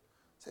bank.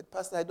 I said,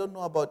 Pastor, I don't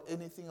know about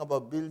anything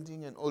about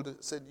building and all that.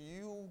 I said,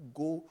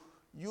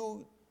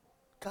 you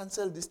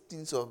cancel these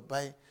things of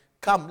buying.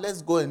 Come,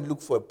 let's go and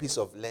look for a piece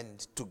of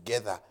land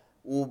together.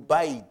 We'll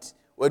buy it.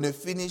 When we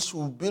finish,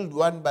 we'll build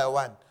one by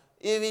one.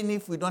 Even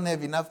if we don't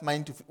have enough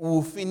money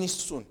we'll finish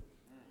soon.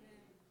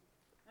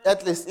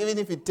 At least, even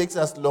if it takes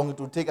us long, it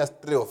will take us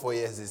 3 or 4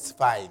 years, it's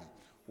fine.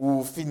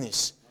 We'll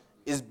finish.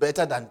 It's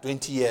better than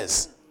 20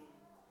 years.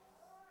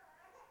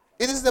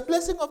 It is the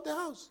blessing of the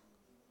house.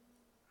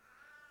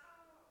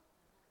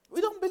 We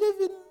don't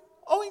believe in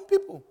owing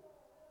people.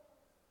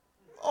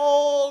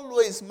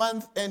 Always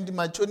month end,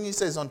 Machoni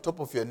says on top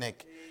of your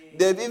neck.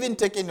 They've even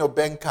taken your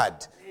bank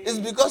card. It's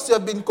because you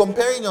have been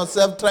comparing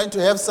yourself, trying to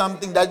have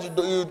something that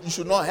you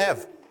should not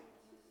have.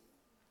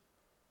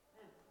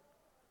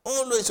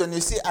 Always when you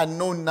see a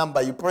unknown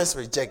number, you press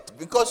reject.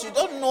 Because you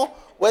don't know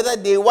whether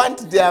they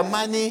want their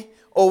money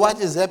or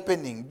what is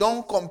happening.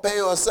 Don't compare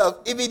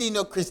yourself. Even in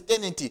your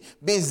Christianity,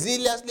 be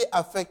zealously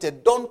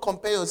affected. Don't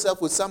compare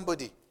yourself with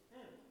somebody.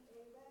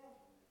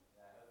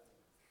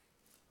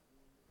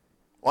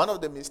 One of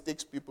the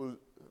mistakes people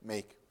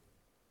make,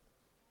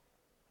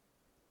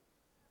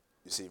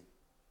 you see,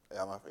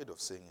 I'm afraid of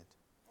saying it.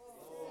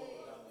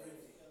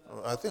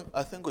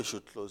 I think we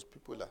should close.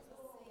 People are.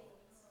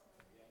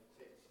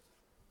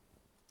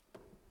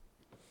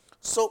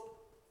 So,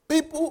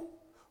 people,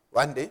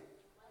 one day,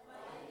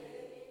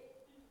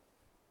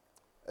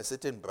 a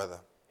certain brother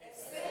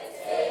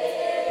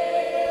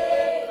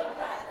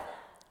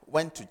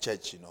went to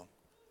church,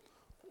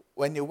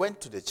 When he went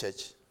to the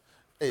church,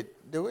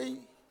 the way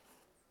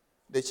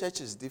the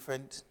church is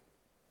different.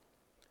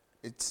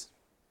 It's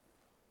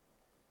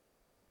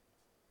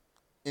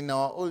in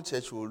our old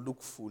church, we will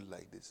look full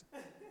like this.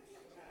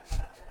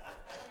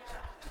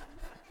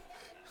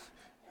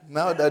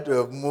 Now that we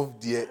have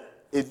moved here,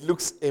 it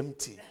looks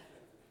empty.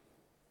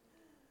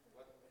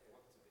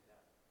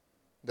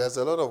 There's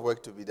a lot of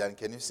work to be done.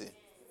 Can you see?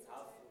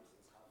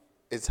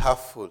 It's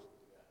half full.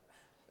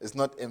 It's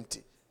not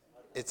empty.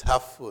 It's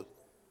half full.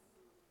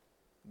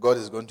 God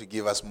is going to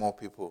give us more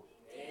people.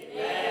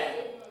 Amen.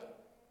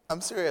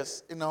 I'm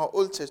serious. In our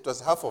old church, it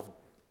was half of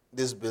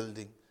this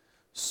building.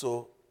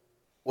 So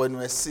when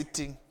we're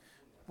sitting,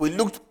 we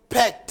looked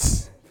packed.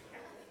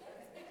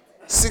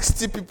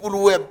 60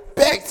 people were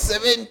packed,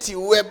 70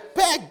 were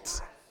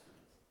packed.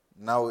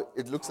 Now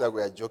it looks like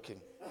we are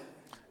joking.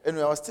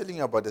 Anyway, I was telling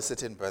you about a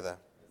certain brother.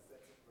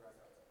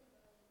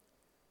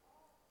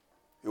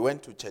 He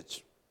went to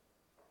church.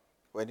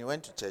 When he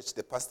went to church,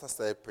 the pastor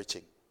started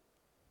preaching.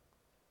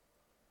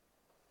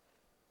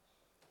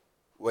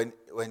 When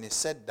he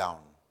sat down,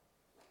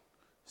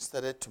 he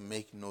started to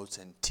make notes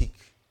and tick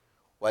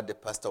what the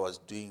pastor was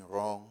doing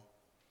wrong,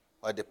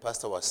 what the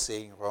pastor was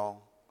saying wrong,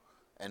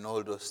 and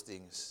all those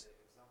things.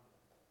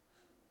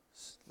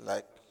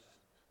 Like,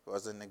 he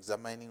was an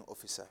examining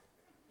officer.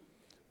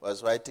 He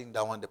was writing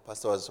down what the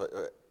pastor was.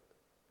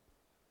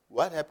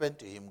 What happened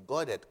to him?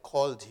 God had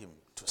called him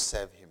to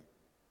serve him.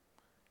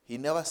 He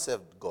never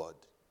served God.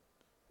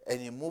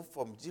 And he moved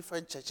from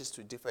different churches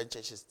to different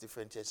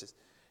churches.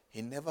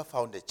 He never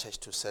found a church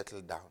to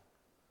settle down.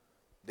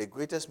 The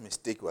greatest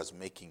mistake he was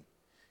making,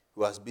 he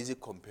was busy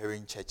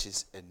comparing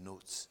churches and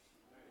notes.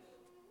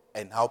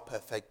 And how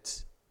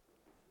perfect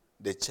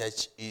the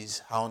church is,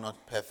 how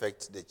not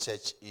perfect the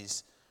church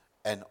is,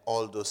 and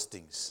all those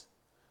things.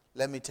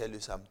 Let me tell you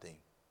something.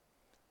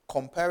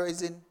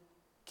 Comparison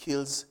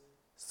kills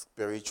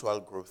spiritual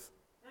growth.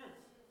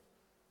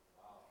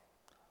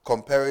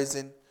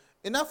 Comparison.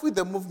 Enough with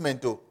the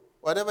movement, though.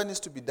 Whatever needs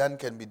to be done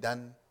can be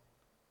done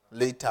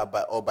later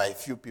by a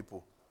few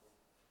people.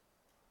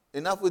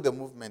 Enough with the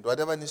movement.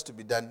 Whatever needs to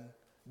be done.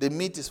 The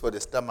meat is for the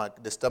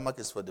stomach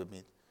is for the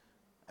meat.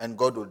 And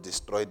God will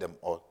destroy them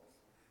all.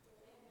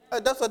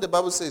 That's what the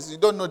Bible says. You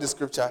don't know the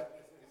scripture.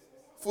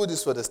 Food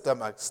is for the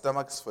stomach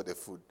is for the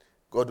food.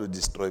 God will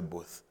destroy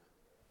both.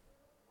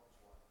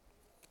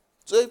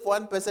 So if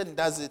one person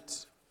does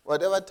it,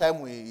 whatever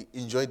time we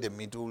enjoy the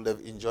meat, we will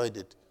have enjoyed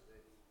it.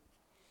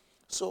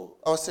 So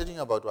I was telling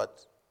you about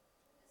what?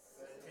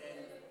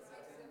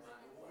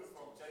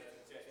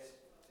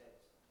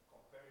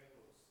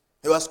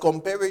 He was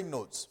comparing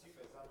notes.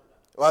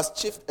 He was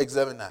chief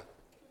examiner.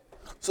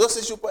 So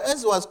as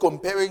he was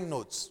comparing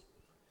notes,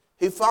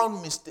 he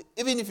found mistake.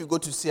 Even if you go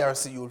to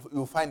CRC,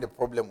 you'll find a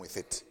problem with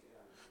it.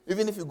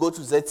 Even if you go to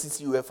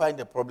ZCC, you will find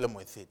a problem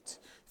with it.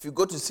 If you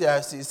go to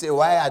CRC, you say,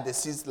 why are the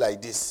seats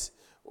like this?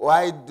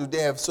 Why do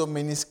they have so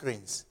many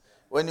screens?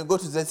 When you go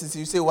to ZCC,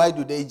 you say, why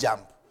do they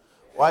jump?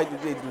 Why do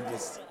they do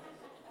this?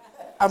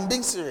 I'm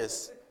being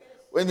serious.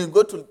 When you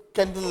go to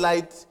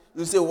Candlelight,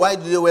 you say, why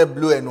do they wear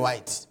blue and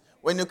white?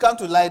 When you come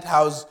to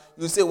Lighthouse,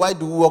 you say, why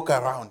do we walk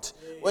around?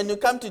 When you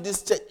come to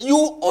this church, you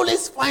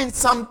always find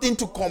something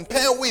to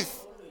compare with.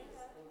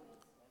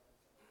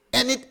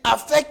 And it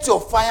affects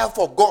your fire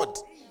for God.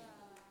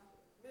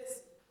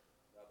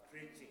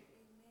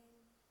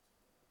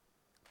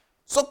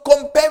 So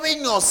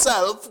comparing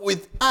yourself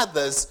with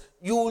others,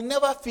 you will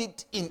never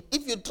fit in.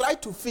 If you try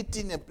to fit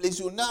in a place,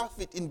 you will never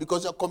fit in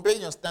because you're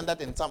comparing your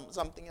standard and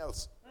something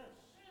else.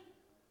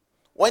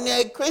 When you're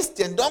a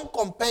Christian, don't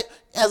compare.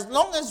 As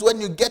long as when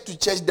you get to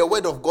church, the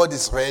word of God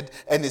is read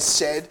and is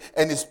shared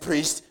and is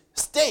preached,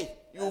 stay.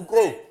 You will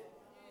grow.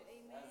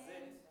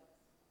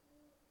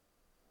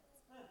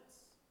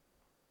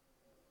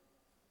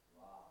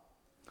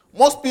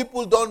 Most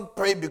people don't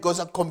pray because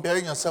you're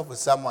comparing yourself with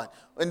someone.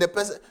 When the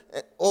person,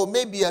 or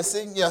maybe you're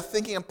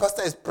thinking, a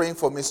pastor is praying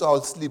for me, so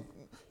I'll sleep.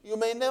 You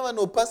may never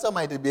know. Pastor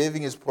might be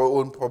having his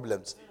own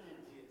problems.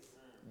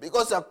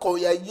 Because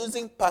you're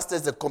using pastor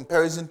as a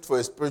comparison for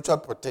a spiritual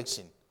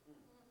protection.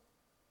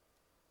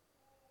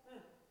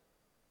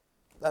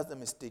 That's the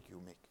mistake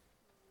you make.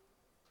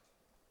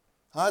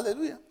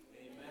 Hallelujah.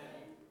 Amen.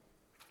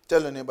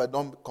 Tell your neighbor,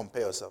 don't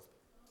compare yourself.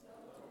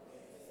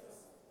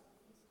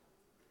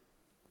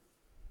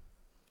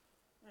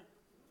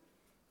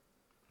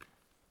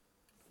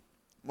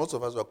 Most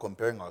of us are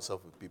comparing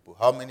ourselves with people.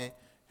 How many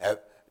have,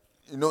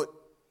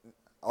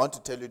 I want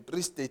to tell you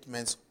 3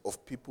 statements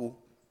of people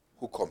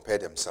who compare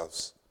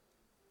themselves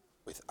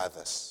with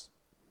others.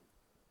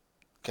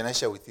 Can I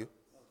share with you?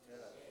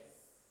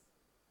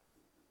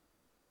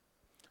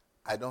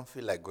 I don't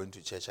feel like going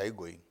to church. Are you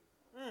going?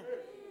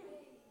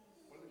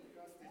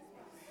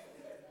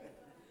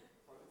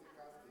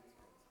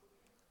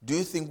 Do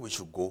you think we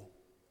should go?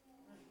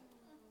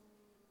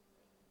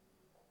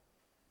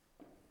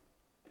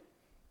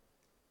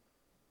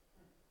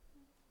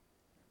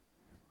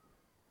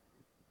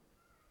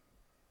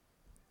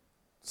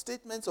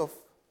 Statements of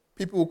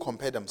people who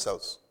compare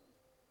themselves.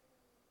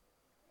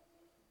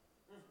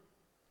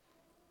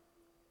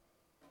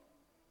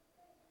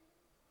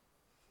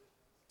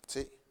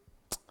 See,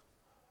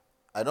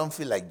 I don't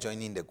feel like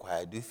joining the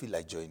choir. Do you feel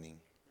like joining?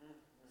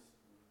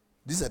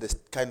 These are the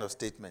kind of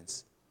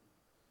statements.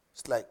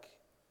 It's like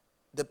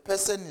the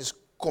person is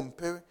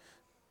comparing.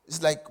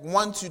 It's like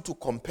wants you to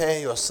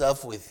compare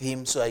yourself with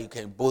him so that you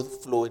can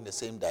both flow in the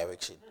same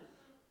direction.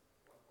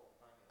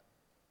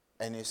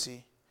 And you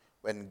see,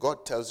 when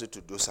God tells you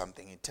to do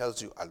something, He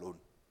tells you alone.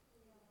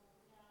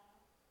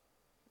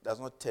 Does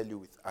not tell you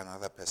with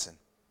another person.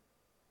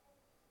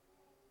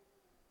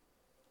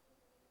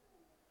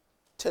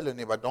 Tell your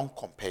neighbor, don't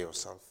compare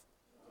yourself.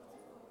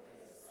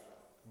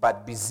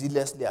 But be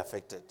zealously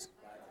affected.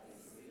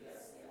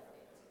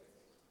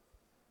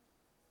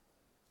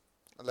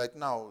 Like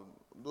now,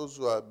 those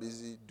who are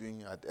busy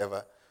doing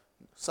whatever,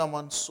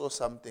 someone saw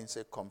something,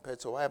 say,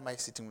 compared, so why am I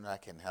sitting when I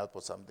can help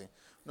or something?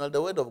 No,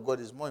 the word of God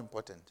is more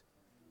important.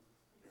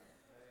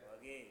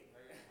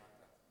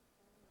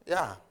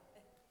 Yeah.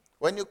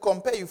 When you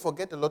compare, you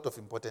forget a lot of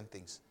important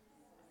things.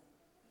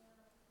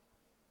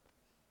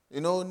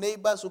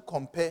 Neighbors who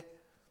compare.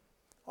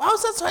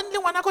 How's that friendly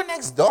when I go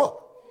next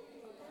door?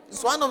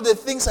 It's one of the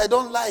things I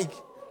don't like.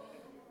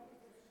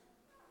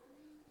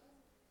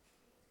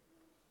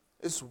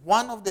 It's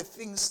one of the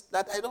things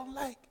that I don't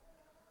like.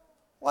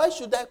 Why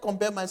should I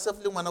compare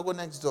myself when I go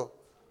next door?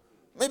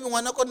 Maybe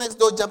when I go next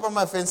door, jump on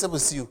my fence and will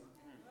see you.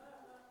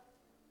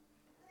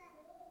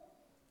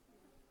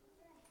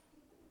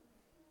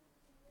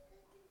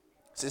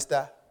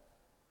 Sister,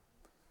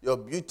 your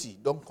beauty,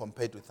 don't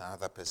compare it with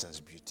another person's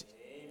beauty.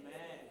 Amen.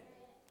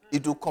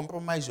 It will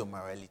compromise your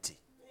morality.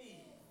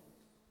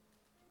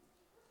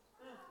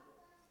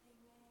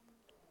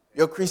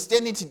 Your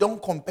Christianity,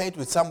 don't compare it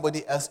with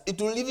somebody else. It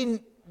will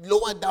even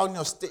lower down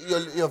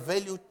your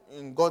value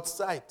in God's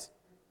sight.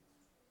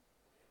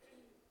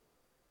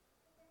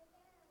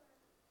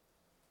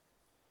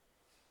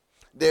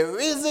 The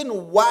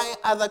reason why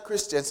other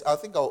Christians, I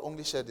think I'll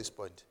only share this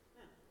point.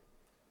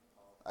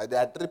 There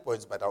are 3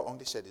 points, but I'll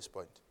only share this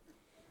point.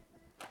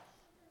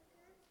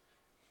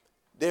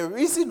 The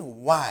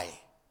reason why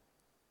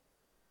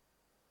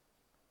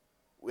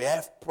we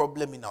have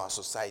problem in our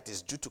society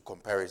is due to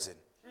comparison.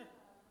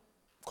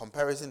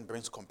 Comparison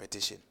brings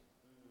competition.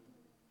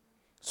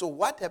 So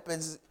what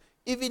happens,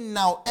 even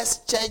now as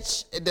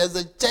church, there's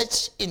a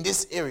church in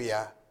this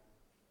area,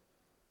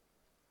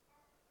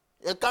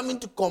 you're coming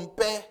to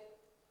compare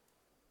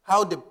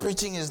how the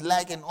preaching is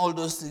like and all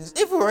those things.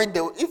 If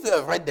you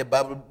have read the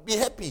Bible, be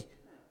happy.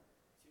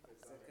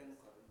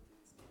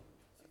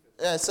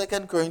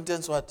 2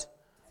 Corinthians what?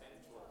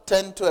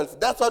 10:12.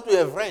 That's what we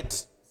have read.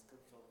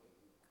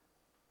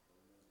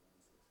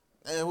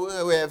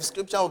 We have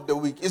scripture of the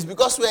week. It's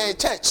because we are a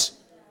church.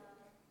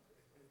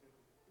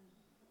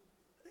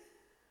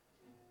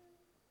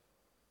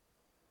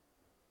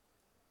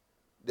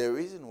 The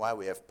reason why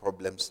we have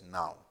problems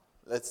now,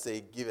 let's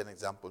say, give an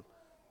example,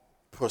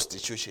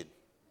 prostitution.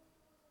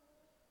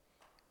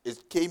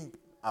 It came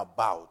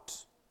about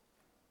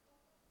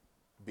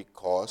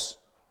because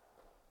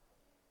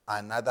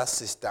another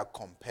sister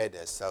compared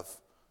herself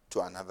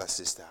to another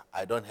sister.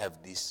 I don't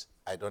have this,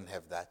 I don't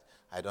have that,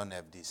 I don't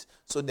have this.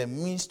 So the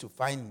means to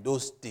find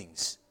those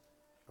things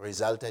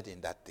resulted in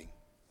that thing.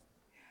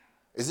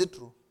 Is it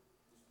true?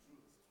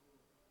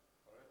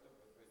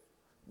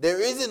 The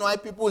reason why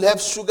people have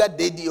sugar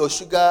daddy or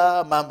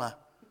sugar mama.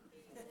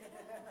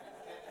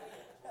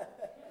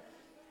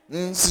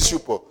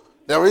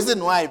 The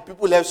reason why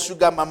people have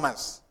sugar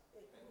mamas.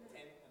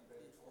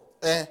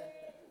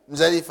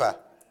 Mzalifa.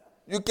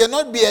 You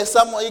cannot be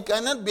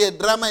a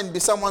drummer and be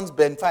someone's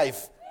band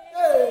 5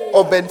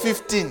 or band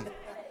 15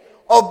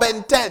 or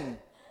band 10.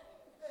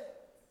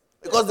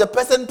 Because the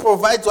person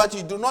provides what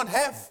you do not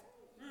have.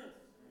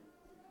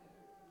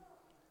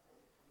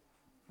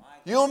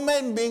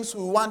 Human beings,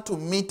 we want to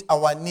meet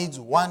our needs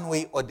one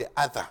way or the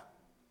other.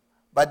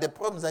 But the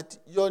problem is that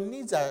your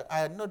needs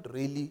are not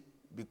really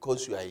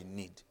because you are in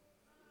need.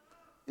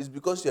 It's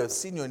because you have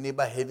seen your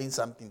neighbor having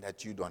something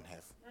that you don't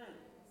have.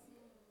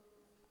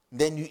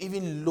 Then you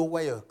even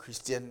lower your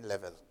Christian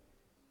level.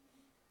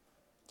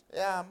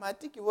 Yeah, I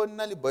think you want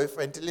a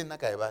boyfriend.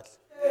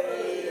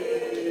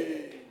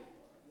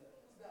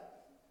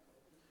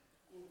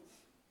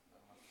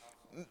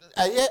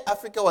 I hear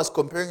Africa was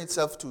comparing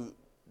itself to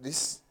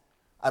these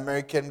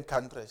American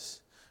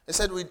countries. They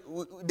said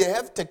they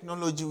have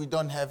technology, we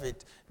don't have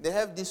it. They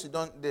have this, we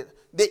don't.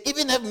 They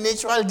even have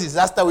natural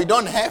disaster, we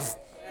don't have.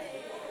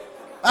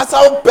 That's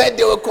how bad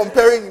they were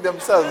comparing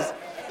themselves.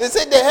 They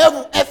said they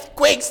have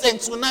earthquakes and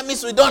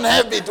tsunamis, we don't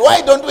have it.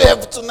 Why don't we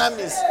have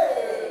tsunamis?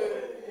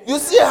 You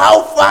see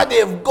how far they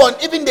have gone.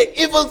 Even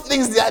the evil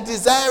things, they are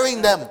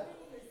desiring them.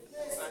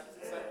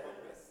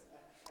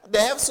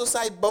 They have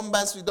suicide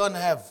bombers, we don't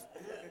have.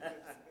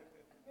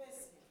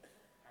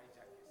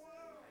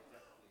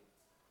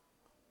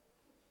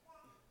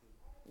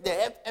 They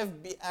have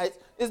FBI.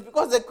 It's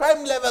because the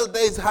crime level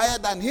there is higher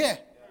than here.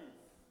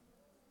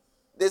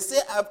 They say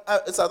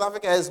South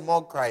Africa has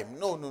more crime.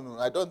 No,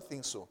 I don't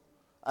think so.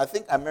 I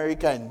think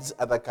America and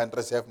other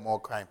countries have more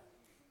crime.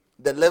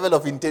 The level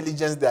of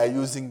intelligence they are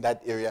using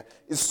that area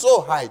is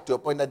so high to a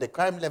point that the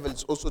crime level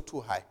is also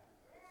too high.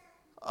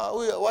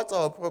 What's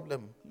our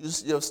problem?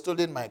 You have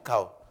stolen my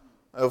cow.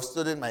 You have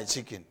stolen my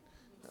chicken.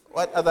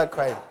 What other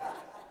crime?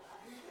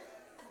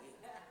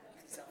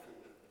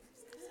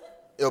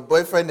 Your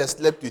boyfriend has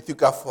slept with you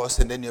first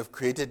and then you have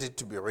created it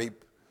to be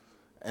rape.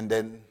 And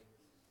then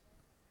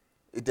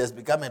it has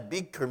become a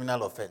big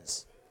criminal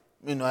offense.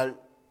 Meanwhile,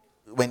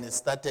 when it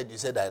started, you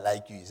said, I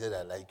like you. You said,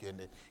 I like you.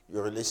 And then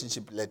your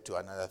relationship led to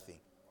another thing.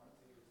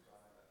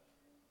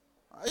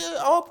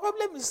 Our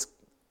problem is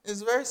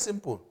very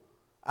simple.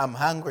 I'm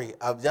hungry.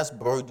 I've just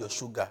borrowed your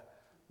sugar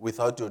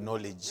without your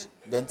knowledge.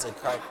 Then it's a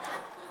crime.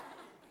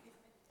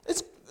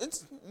 It's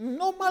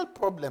normal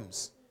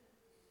problems.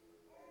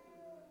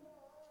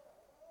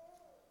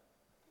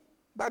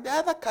 But the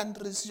other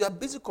countries, you are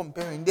busy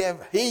comparing. They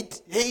have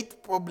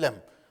hate problem.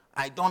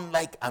 I don't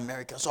like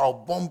America, so I'll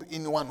bomb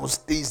anyone who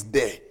stays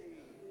there.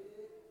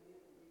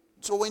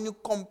 So when you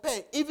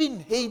compare, even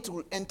hate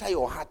will enter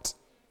your heart.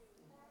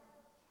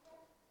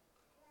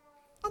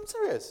 I'm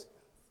serious.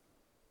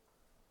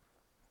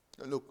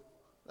 Look,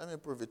 let me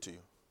prove it to you.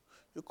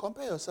 You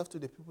compare yourself to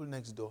the people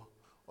next door,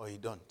 or you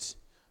don't.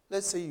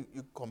 Let's say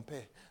you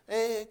compare.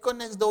 Hey, go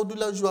next door, do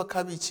la joie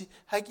cabbage.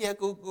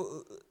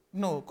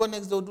 No, go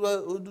next door, do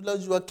la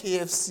joie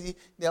KFC.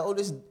 They are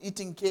always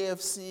eating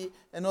KFC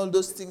and all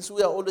those things.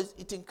 We are always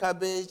eating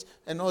cabbage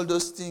and all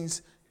those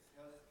things.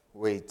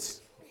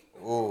 Wait.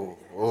 Oh.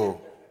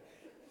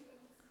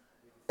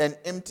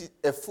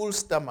 A full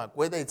stomach,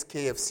 whether it's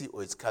KFC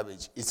or it's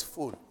cabbage, is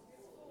full.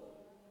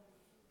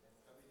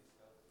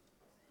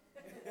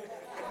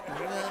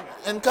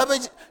 And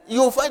cabbage,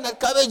 you'll find that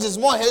cabbage is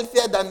more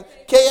healthier than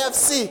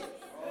KFC.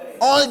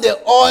 All the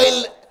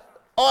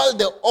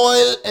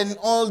oil and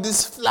all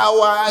this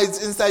flour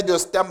is inside your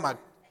stomach.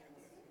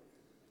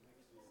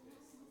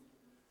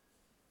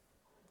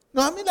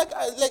 No, I mean like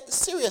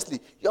seriously,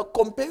 you're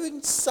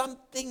comparing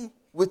something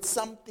with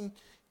something.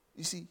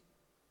 You see,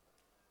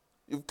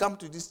 you've come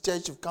to this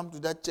church, you've come to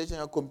that church, and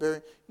you're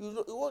comparing.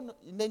 And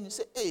then you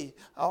say, hey,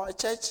 our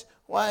church,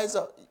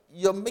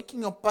 you're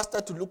making your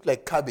pastor to look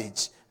like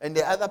cabbage. And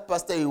the other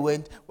pastor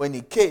when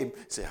he came,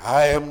 say,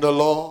 I am the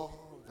Lord.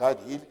 God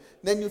healed.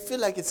 Then you feel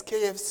like it's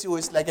KFC or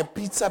it's like a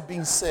pizza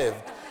being served.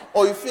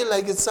 Or you feel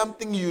like it's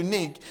something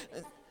unique.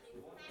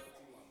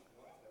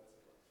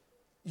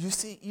 You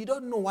see, you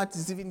don't know what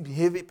is even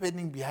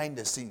happening behind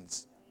the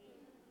scenes.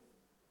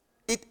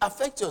 It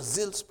affects your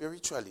zeal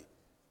spiritually.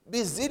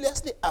 Be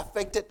zealously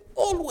affected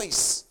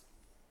always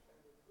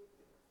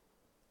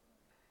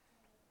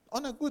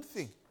on a good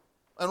thing.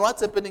 And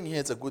what's happening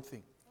here is a good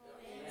thing.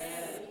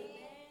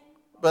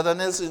 Brother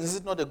Nelson, is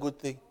it not a good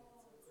thing?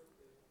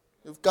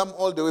 You've come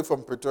all the way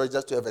from Pretoria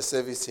just to have a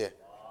service here.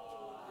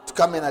 To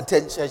come and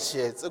attend church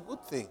here. It's a good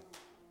thing.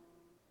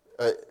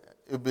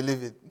 You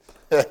believe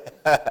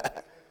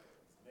it?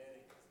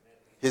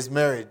 He's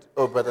married.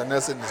 Oh, Brother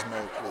Nelson is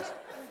married, please.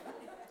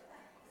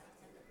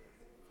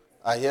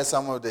 I hear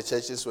some of the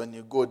churches, when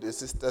you go, the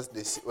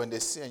sisters, when they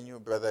see a new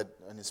brother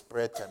on his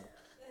prayer time,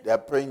 they are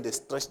praying, they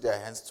stretch their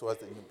hands towards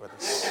the new brother.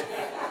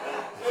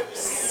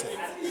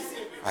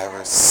 I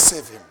will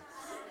save him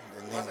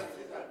in the name of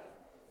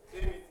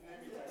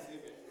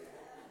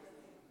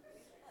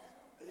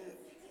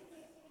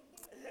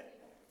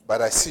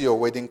But I see your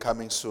wedding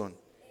coming soon.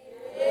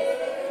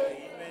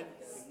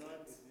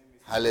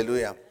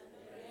 Hallelujah.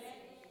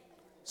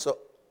 So,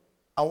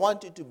 I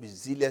want you to be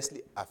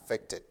zealously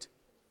affected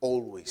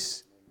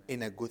always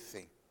in a good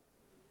thing.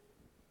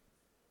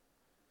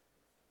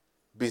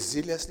 Be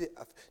zealously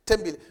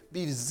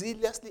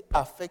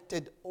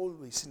affected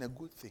always in a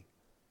good thing.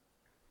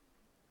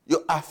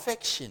 Your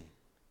affection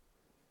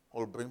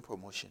will bring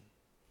promotion.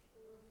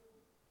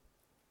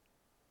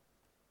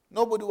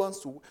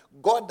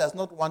 God does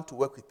not want to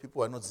work with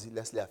people who are not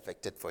zealously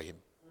affected for him.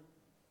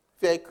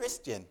 If you're a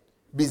Christian,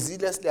 be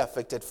zealously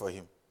affected for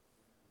him.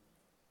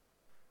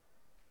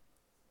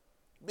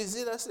 Be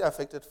zealously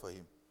affected for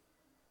him.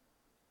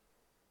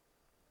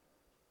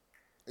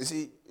 You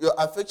see, your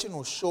affection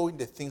will show in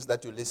the things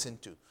that you listen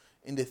to,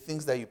 in the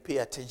things that you pay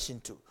attention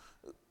to.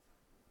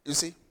 You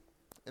see,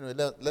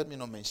 anyway, let me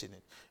not mention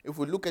it. If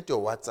we look at your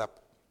WhatsApp,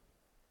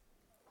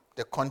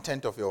 the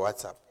content of your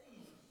WhatsApp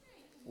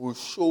will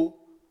show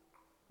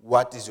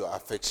what is your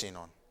affection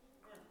on.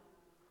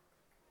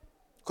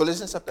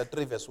 Colossians chapter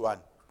 3 verse 1.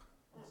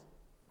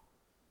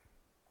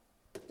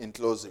 In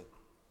closing.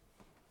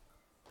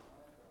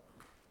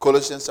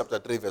 Colossians chapter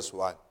 3 verse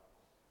 1.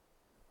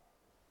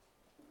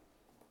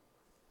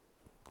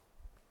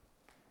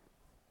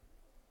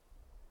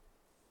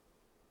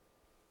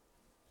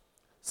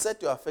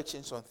 Set your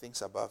affections on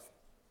things above.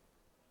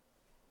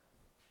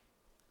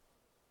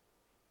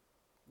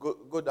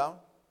 Go down.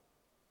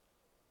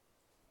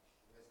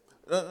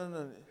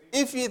 No.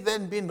 If ye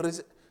then been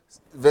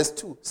verse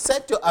 2,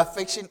 set your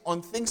affection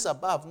on things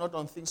above, not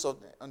on things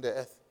on the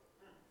earth.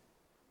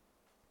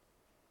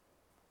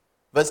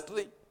 Verse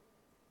 3.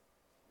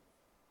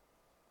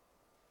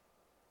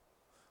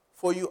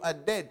 For you are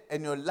dead,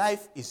 and your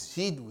life is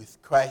hid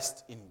with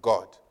Christ in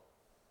God.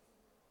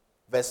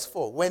 Verse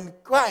 4. When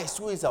Christ,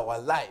 who is our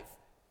life,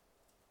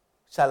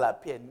 shall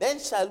appear, then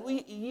shall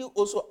you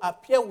also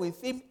appear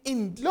with him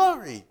in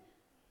glory.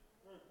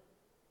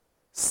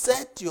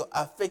 Set your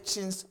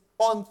affections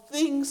on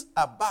things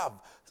above.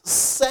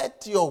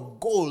 Set your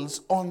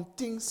goals on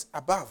things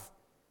above.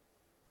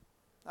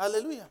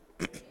 Hallelujah.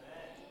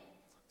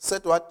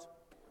 Set what?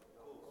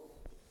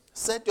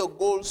 Set your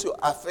goals, your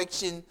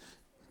affection.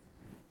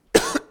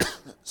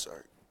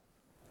 Sorry.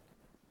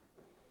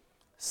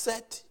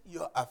 Set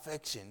your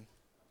affection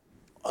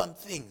on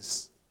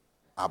things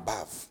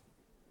above.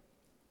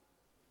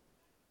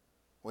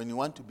 When you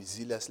want to be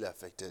zealously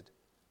affected,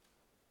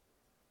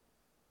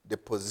 the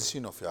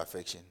position of your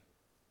affection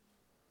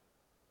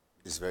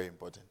is very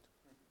important.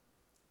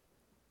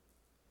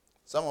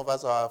 Some of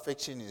us, our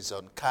affection is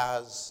on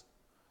cars,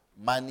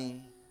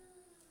 money,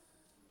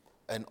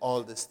 and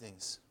all these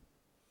things.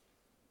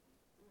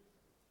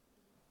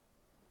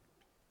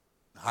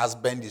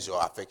 Husband is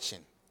your affection.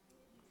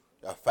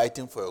 You are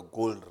fighting for a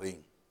gold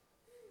ring.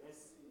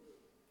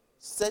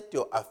 Set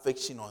your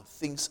affection on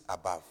things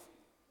above,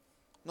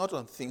 not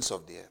on things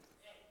of the earth.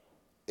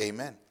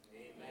 Amen.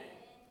 Amen.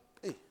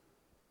 Hey,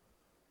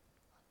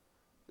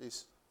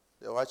 please,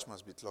 the watch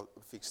must be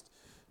fixed.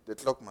 The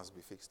clock must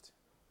be fixed.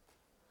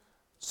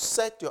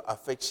 Set your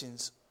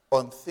affections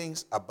on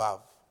things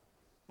above,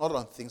 not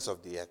on things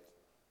of the earth.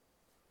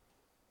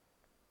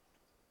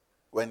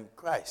 When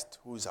Christ,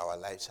 who is our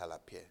life, shall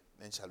appear,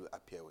 then shall we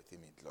appear with him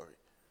in glory.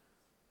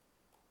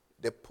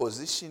 The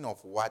position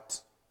of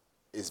what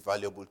is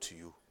valuable to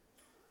you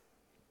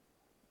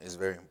is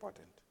very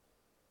important.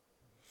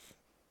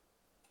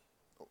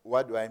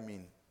 What do I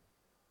mean?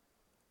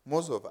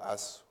 Most of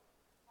us,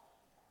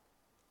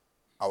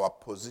 our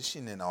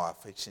position and our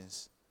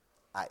affections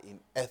are in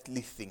earthly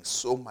things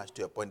so much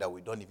to a point that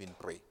we don't even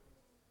pray.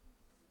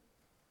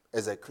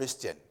 As a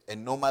Christian, a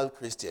normal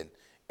Christian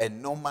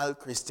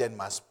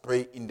must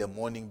pray in the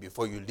morning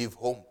before you leave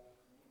home.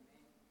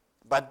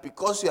 But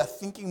because you are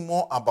thinking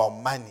more about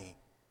money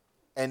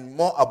and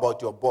more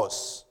about your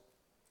boss,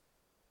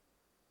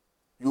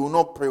 you will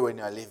not pray when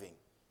you are leaving.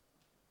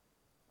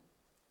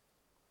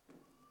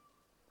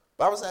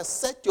 Bible says,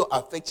 set your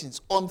affections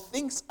on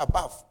things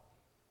above.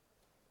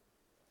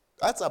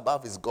 That's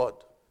above is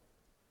God.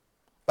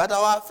 But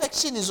our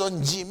affection is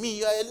on Jimmy.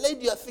 You are a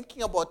lady, you are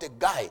thinking about a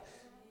guy.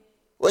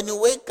 When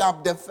you wake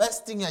up, the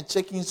first thing you're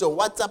checking is your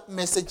WhatsApp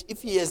message.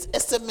 If he has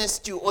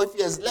SMS'd you, or if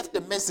he has left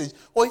a message,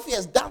 or if he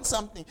has done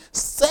something,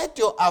 set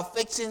your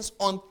affections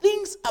on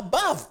things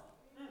above.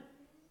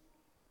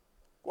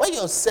 What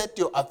you set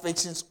your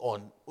affections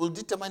on will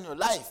determine your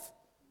life.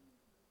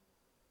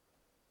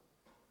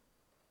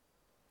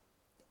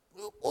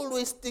 You're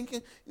always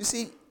thinking, you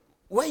see,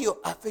 where your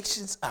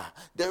affections are.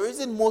 The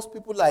reason most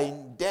people are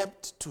in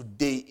debt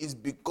today is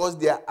because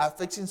their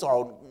affections are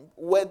on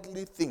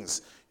worldly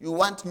things. You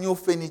want new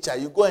furniture,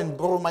 you go and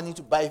borrow money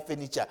to buy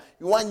furniture.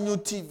 You want new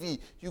TV,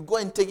 you go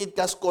and take it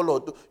cash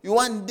color. You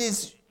want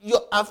this. Your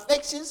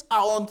affections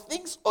are on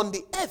things on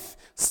the earth.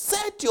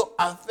 Set your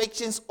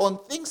affections on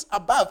things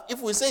above.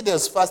 If we say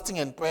there's fasting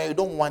and prayer, you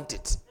don't want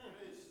it.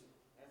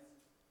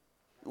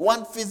 You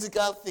want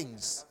physical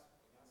things.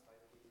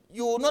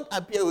 You will not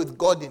appear with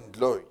God in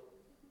glory.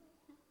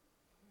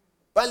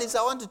 But Alice,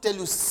 I want to tell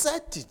you,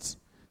 set it.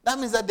 That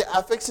means that the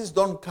affections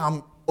don't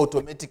come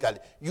automatically.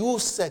 You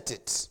set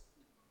it.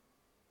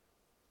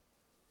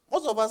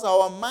 Most of us,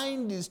 our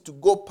mind is to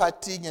go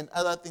partying and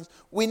other things.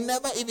 We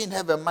never even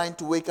have a mind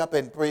to wake up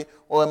and pray,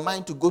 or a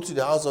mind to go to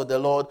the house of the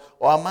Lord,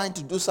 or a mind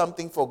to do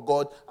something for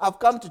God. I've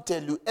come to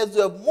tell you, as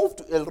you have moved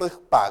to Elrich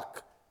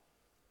Park,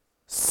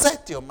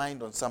 set your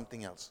mind on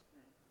something else.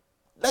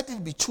 Let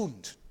it be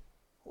tuned.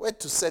 Where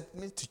to set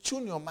means to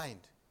tune your mind.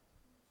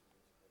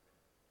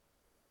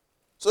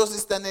 So,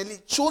 Sister Nelly,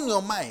 tune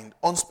your mind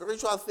on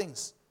spiritual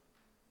things.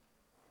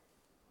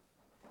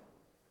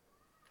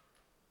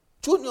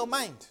 Tune your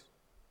mind.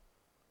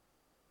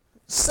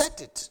 Set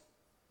it.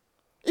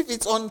 If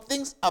it's on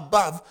things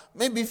above,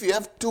 maybe if you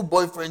have 2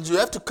 boyfriends, you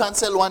have to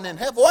cancel one and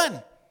have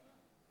one.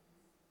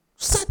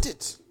 Set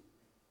it.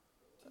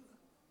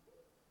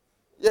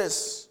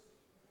 Yes.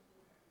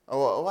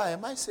 Oh, why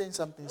am I saying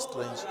something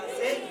strange?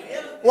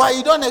 Why?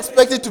 You don't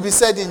expect it to be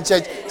said in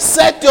church.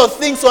 Set your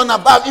things on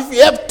above. If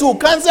you have 2,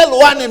 cancel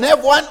one and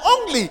have one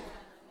only.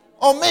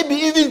 Or maybe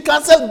even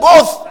cancel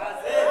both.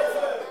 That's it.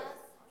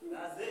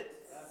 That's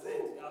it.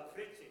 You are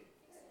preaching.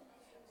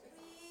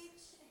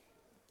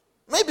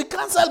 Maybe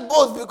cancel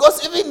both,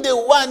 because even the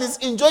one is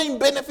enjoying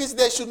benefits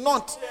they should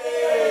not.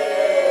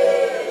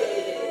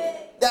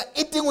 They are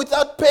eating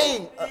without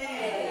paying.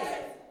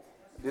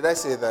 Did I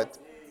say that?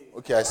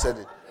 Okay, I said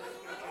it.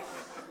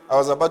 I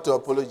was about to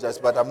apologize,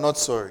 but I'm not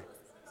sorry.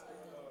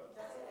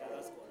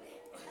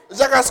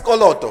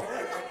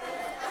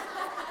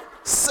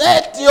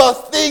 Set your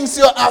things,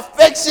 your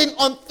affection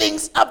on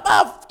things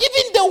above.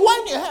 Even the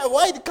one you have,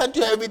 why can't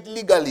you have it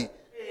legally?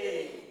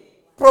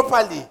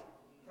 Properly.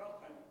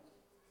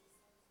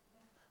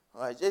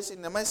 All right,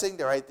 Jason, am I saying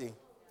the right thing?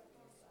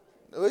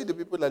 The way the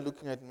people are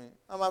looking at me,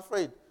 I'm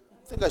afraid.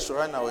 I think I should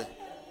run away.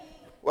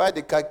 Where are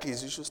the car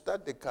keys? You should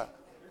start the car.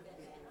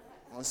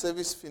 When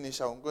service finish,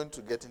 I'm going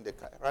to get in the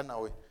car. Run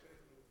away.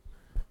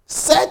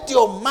 Set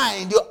your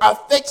mind, your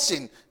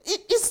affection.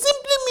 It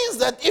simply means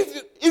that if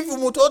you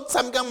mutot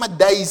samgama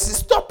dies,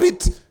 stop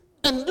it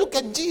and look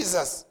at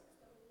Jesus.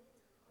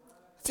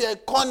 If you're a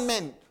con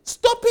man,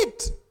 stop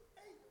it.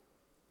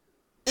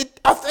 It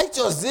affects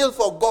your zeal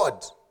for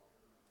God.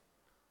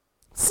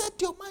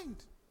 Set your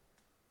mind.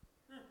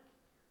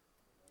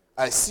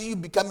 I see you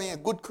becoming a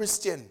good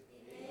Christian.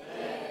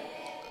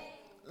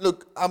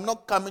 Look, I'm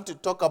not coming to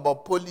talk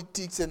about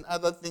politics and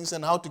other things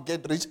and how to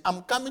get rich.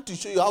 I'm coming to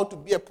show you how to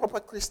be a proper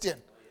Christian.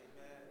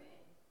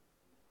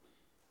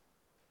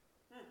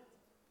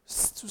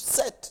 To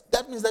set,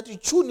 that means that you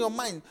tune your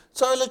mind.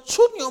 So I'll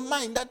tune your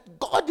mind that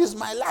God is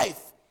my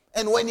life.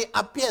 And when he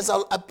appears,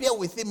 I'll appear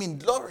with him in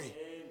glory.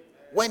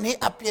 When he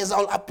appears,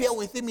 I'll appear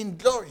with him in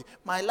glory.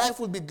 My life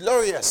will be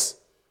glorious.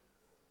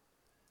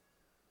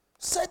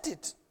 Set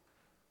it.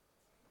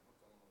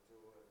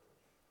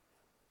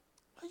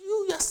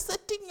 You are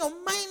setting your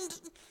mind.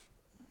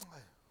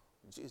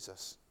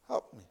 Jesus,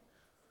 help me.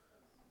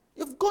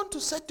 You've gone to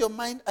set your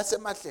mind as a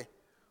matter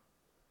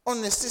on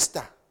a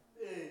sister.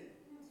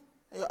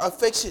 Your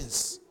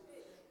affections.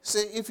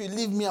 Say, if you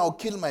leave me, I'll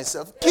kill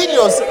myself. Kill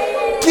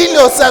yourself.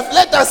 Kill yourself.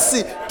 Let us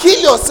see.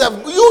 Kill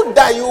yourself. You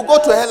die, you go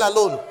to hell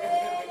alone.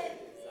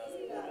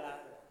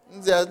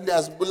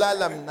 There's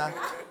bulalam now.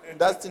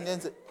 That's the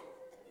answer.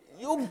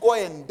 You go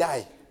and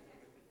die.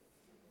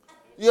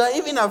 You are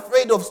even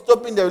afraid of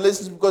stopping the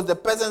relationship because the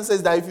person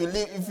says that if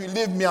you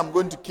leave me, I'm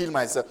going to kill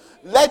myself.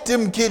 Let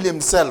him kill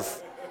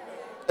himself.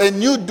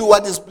 And you do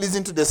what is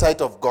pleasing to the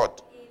sight of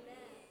God.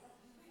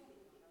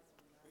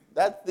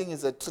 That thing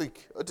is a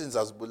trick.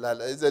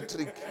 It's a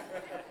trick.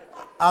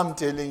 I'm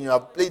telling you,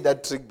 I've played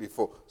that trick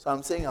before. So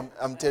I'm saying,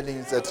 I'm telling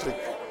you, it's a trick.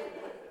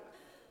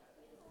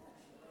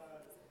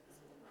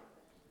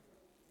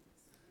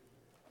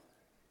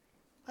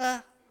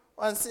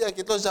 One see a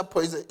ketosha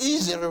poison.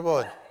 Easy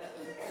reward.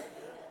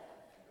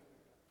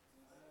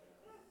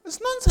 It's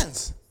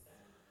nonsense.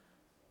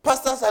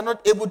 Pastors are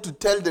not able to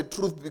tell the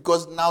truth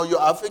because now your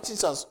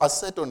affections are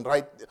set on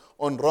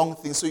wrong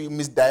things, so you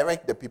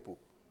misdirect the people.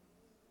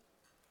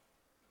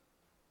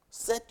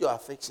 Set your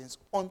affections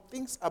on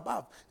things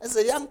above. As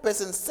a young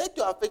person, set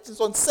your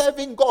affections on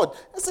serving God.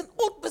 As an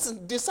old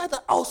person, decide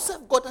that I'll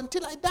serve God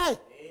until I die.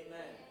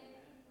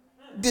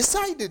 Amen.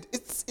 Decided.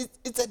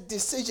 It's a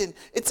decision.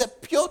 It's a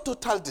pure,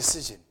 total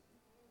decision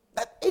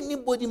that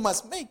anybody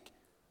must make.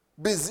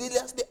 Be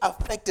zealously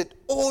affected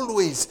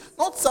always.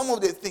 Not some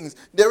of the things.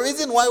 The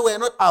reason why we're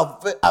not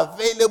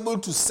available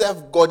to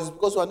serve God is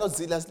because we're not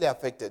zealously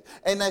affected.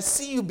 And I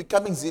see you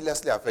becoming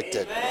zealously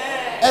affected.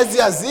 Amen. As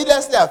you are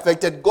zealously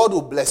affected, God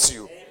will bless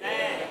you.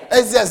 Amen.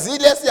 As you are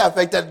zealously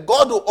affected,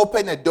 God will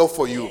open a door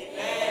for you.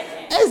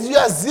 Amen. As you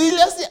are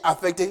zealously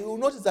affected, you will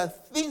notice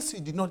that things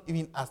you did not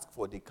even ask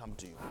for, they come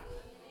to you. Amen.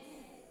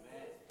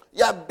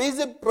 You are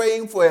busy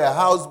praying for a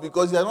house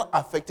because you are not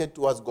affected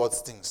towards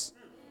God's things.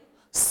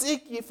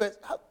 Seek ye first.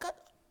 How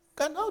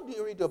do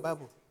you read your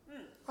Bible?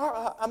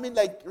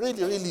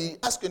 Really,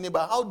 ask your neighbor,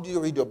 how do you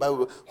read your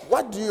Bible?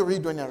 What do you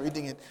read when you're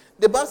reading it?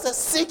 The Bible says,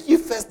 seek ye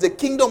first the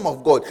kingdom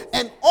of God,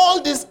 and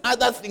all these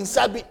other things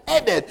shall be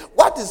added.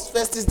 What is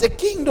first is the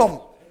kingdom.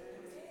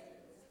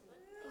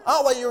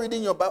 How are you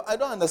reading your Bible? I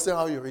don't understand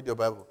how you read your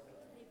Bible.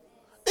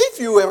 If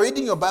you were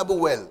reading your Bible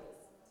well,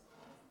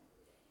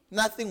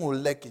 nothing will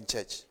lack in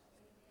church.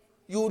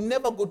 You will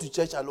never go to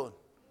church alone.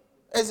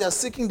 As you are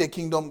seeking the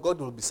kingdom, God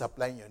will be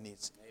supplying your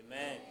needs.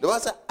 Amen. The Bible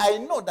says, I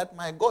know that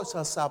my God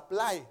shall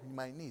supply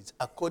my needs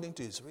according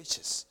to his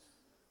riches.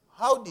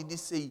 How did he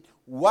say it?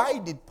 Why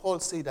did Paul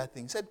say that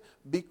thing? He said,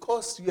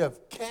 because you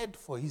have cared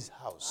for his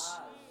house.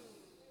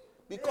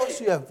 Because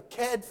you have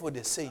cared for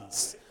the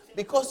saints.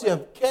 Because you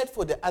have cared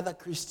for the other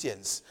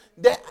Christians.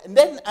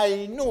 Then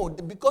I know,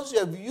 because you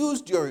have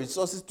used your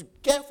resources to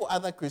care for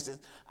other Christians,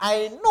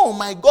 I know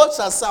my God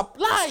shall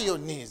supply your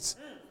needs.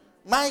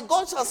 My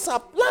God shall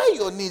supply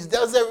your needs.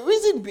 There's a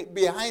reason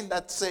behind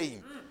that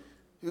saying.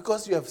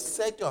 Because you have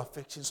set your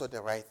affections on the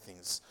right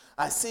things.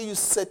 I see you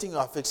setting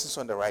your affections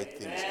on the right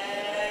things.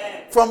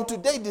 Amen. From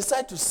today,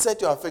 decide to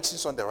set your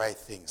affections on the right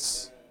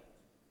things.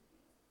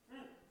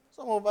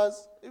 Some of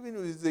us, even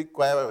if we say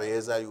choir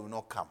rehearsal, you will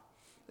not come.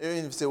 Even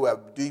if you say we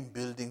are doing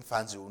building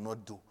funds, you will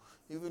not do.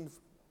 Even if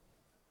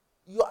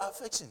your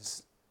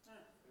affections.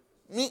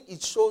 Me,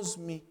 it shows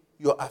me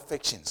your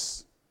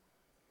affections.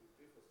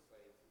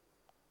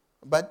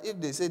 But if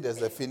they say there's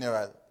a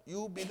funeral, you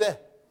will be there.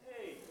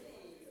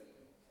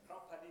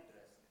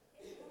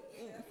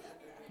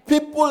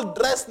 People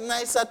dress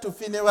nicer to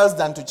funerals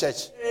than to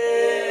church.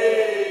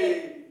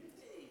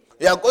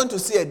 You are going to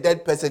see a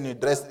dead person, you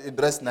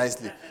dress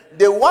nicely.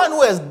 The one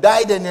who has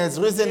died and has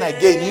risen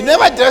again, you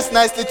never dress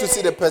nicely to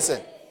see the person.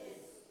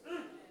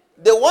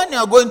 The one you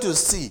are going to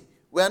see,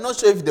 we are not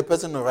sure if the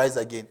person will rise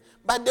again.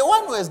 But the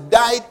one who has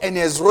died and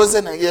has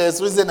risen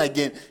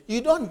again,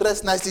 you don't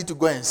dress nicely to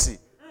go and see.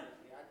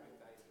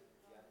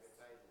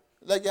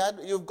 Like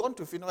you've gone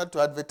to funeral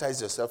to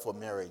advertise yourself for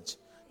marriage.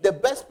 The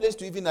best place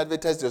to even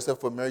advertise yourself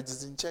for marriage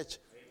is in church.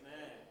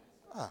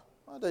 Amen.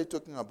 What are you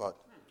talking about?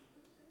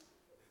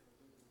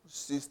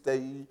 Sister,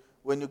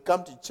 when you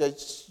come to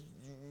church,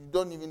 you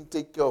don't even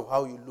take care of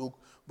how you look.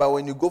 But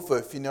when you go for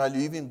a funeral,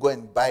 you even go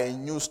and buy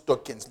new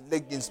stockings,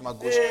 leggings,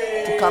 magos,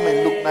 to come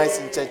and look nice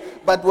in church.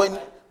 But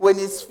when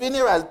it's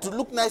funeral, to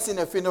look nice in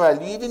a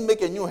funeral, you even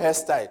make a new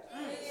hairstyle.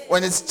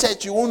 When it's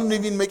church, you won't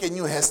even make a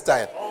new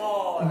hairstyle.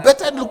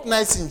 Better look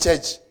nice in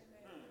church.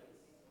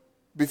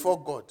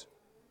 Before God.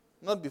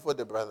 Not before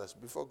the brothers,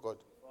 before God.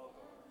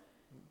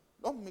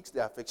 Don't mix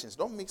the affections.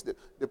 Don't mix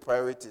the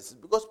priorities.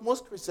 Because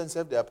most Christians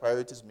have their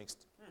priorities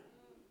mixed.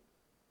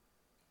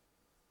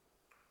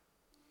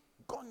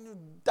 Gone,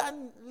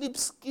 done,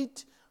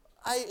 lipstick,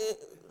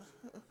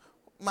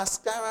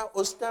 mascara,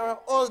 ostara,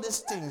 all these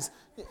things.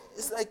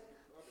 It's like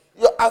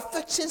Your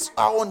affections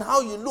are on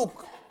how you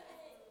look.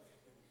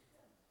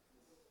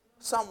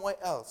 Somewhere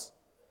else.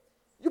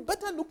 You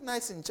better look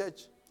nice in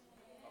church.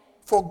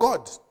 For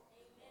God.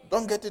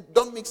 Don't get it.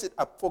 Don't mix it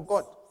up. For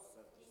God.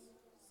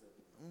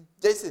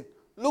 Jason,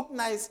 look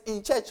nice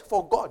in church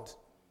for God.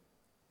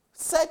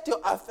 Set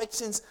your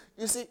affections.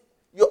 You see,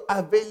 your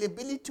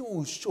availability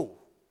will show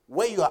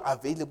where you are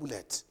available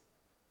at.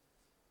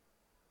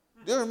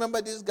 Do you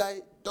remember this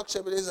guy, Dr.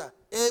 Shebeleza?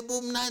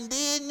 Ebum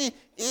Nandini,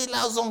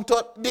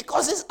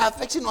 because his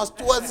affection was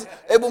towards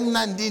Ebum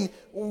Nandini.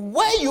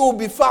 Where you will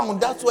be found,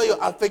 that's where your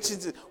affection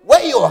is.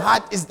 Where your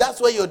heart is,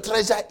 that's where your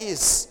treasure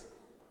is.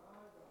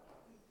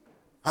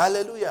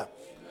 Hallelujah.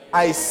 Amen.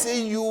 I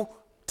see you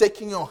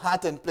taking your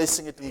heart and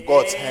placing it in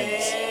God's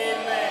hands.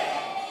 Amen.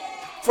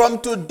 From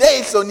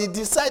today, son, you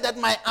decide that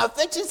my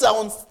affections are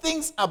on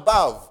things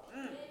above.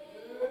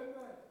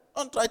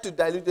 Don't try to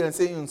dilute it and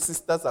say on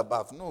sisters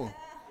above. No.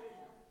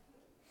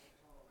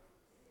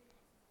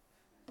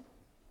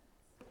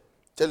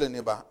 Tell your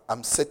neighbor,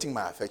 I'm setting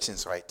my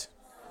affections right.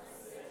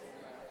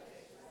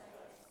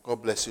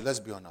 God bless you. Let's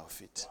be on our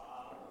feet.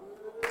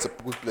 It's a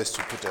good place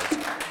to put it.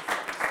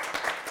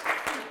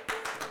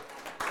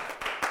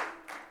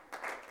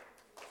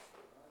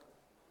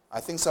 I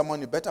think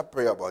someone, you better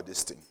pray about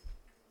this thing.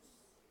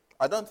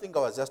 I don't think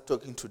I was just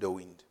talking to the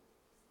wind.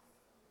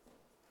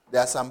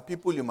 There are some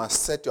people you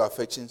must set your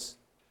affections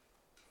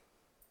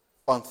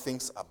on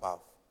things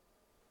above.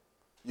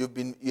 You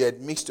had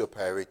mixed your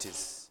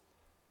priorities.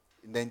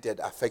 And then it had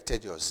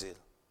affected your zeal.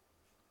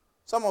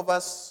 Some of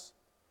us,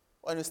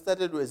 when we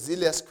started, were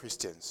zealous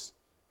Christians.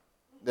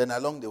 Then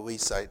along the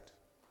wayside,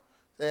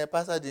 the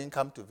pastor didn't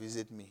come to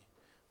visit me.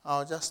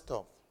 I'll just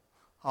stop.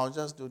 I'll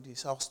just do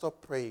this. I'll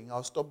stop praying.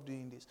 I'll stop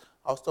doing this.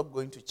 I'll stop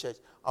going to church.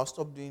 I'll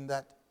stop doing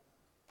that.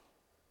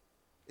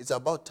 It's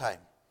about time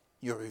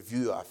you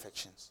review your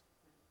affections.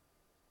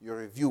 You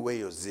review where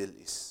your zeal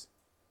is.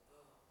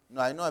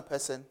 Now, I know a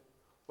person,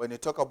 when you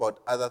talk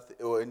about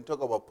when you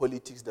talk about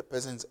politics, the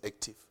person is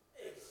active.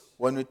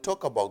 When we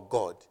talk about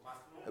God,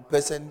 a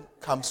person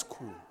comes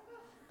cool,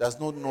 does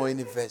not know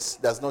any verse,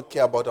 does not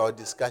care about our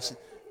discussion.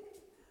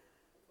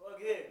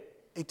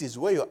 It is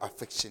where your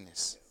affection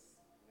is.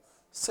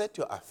 Set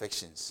your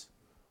affections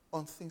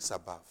on things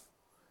above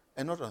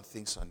and not on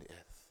things on the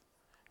earth.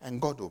 And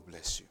God will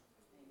bless you.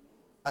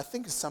 I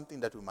think it's something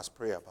that we must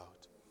pray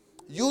about.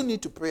 You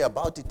need to pray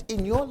about it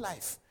in your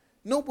life.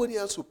 Nobody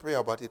else will pray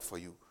about it for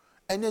you.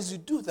 And as you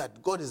do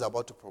that, God is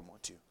about to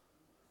promote you.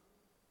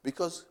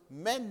 Because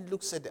man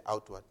looks at the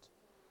outward.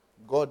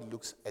 God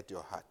looks at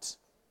your heart.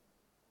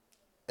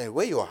 And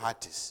where your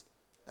heart is,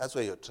 that's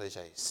where your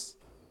treasure is.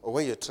 Or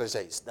where your treasure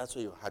is, that's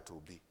where your heart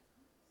will be.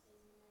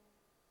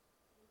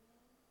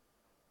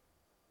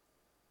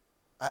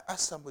 I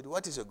asked somebody,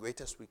 what is your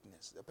greatest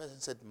weakness? The person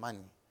said,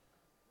 money.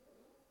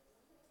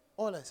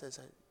 All I said is,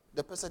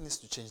 the person needs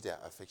to change their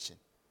affection.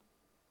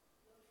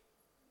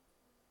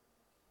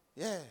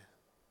 Yeah.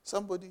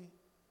 Somebody,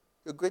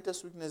 your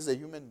greatest weakness is a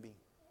human being.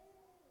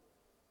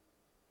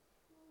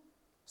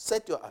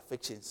 Set your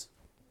affections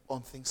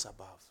on things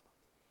above.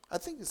 I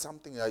think it's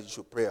something that you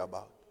should pray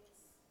about.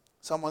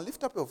 Someone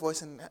lift up your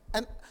voice and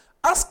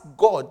ask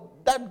God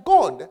that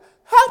God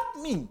help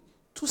me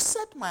to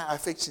set my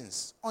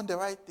affections on the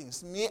right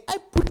things. May I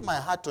put my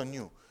heart on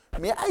you.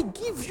 May I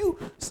give you.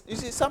 You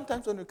see,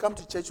 sometimes when we come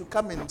to church, we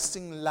come and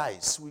sing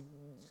lies.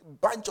 A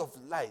bunch of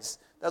lies.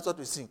 That's what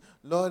we sing.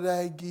 Lord,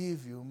 I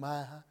give you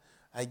my heart.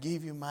 I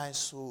give you my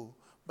soul.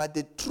 But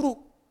the true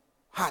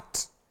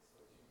heart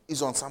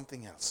is on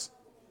something else.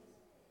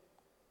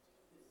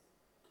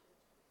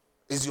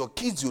 It's your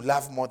kids you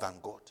love more than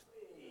God.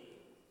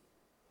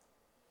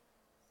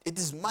 It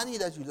is money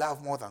that you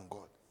love more than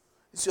God.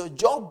 It's your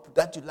job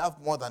that you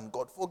love more than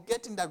God,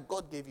 forgetting that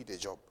God gave you the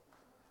job.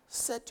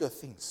 Set your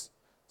things,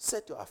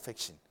 set your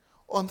affection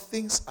on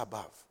things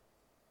above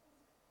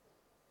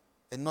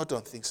and not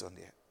on things of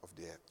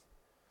the earth.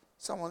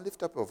 Someone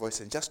lift up your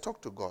voice and just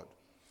talk to God.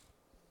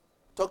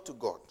 Talk to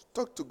God.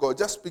 Talk to God.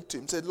 Just speak to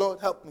him. Say, Lord,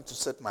 help me to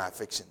set my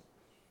affection.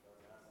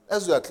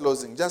 As we are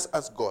closing, just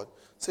ask God.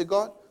 Say,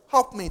 God,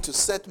 help me to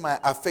set my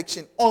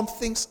affection on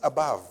things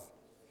above.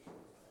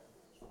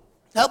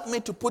 Help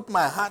me to put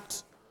my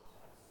heart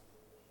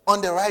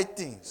on the right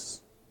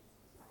things.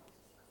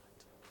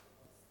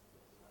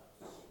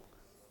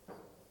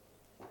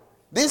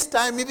 This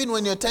time, even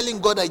when you're telling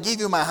God, I give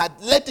you my heart,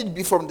 let it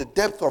be from the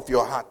depth of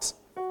your heart.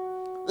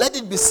 Let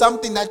it be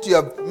something that you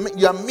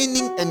are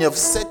meaning and you have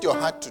set your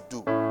heart to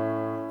do.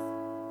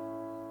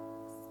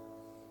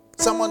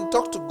 Someone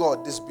talk to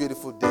God this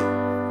beautiful day.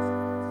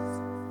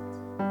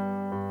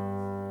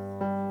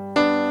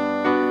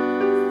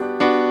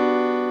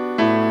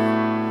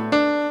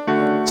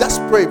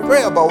 Just pray.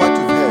 Pray about what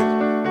you've heard.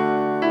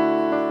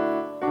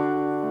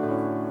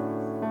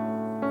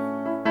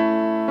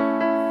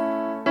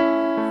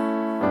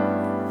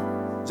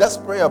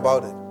 Just pray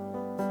about it.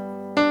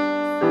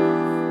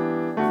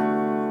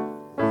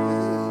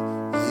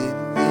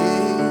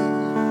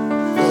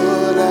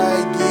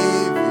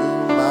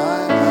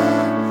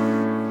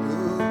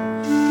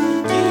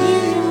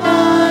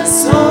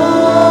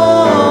 Soul.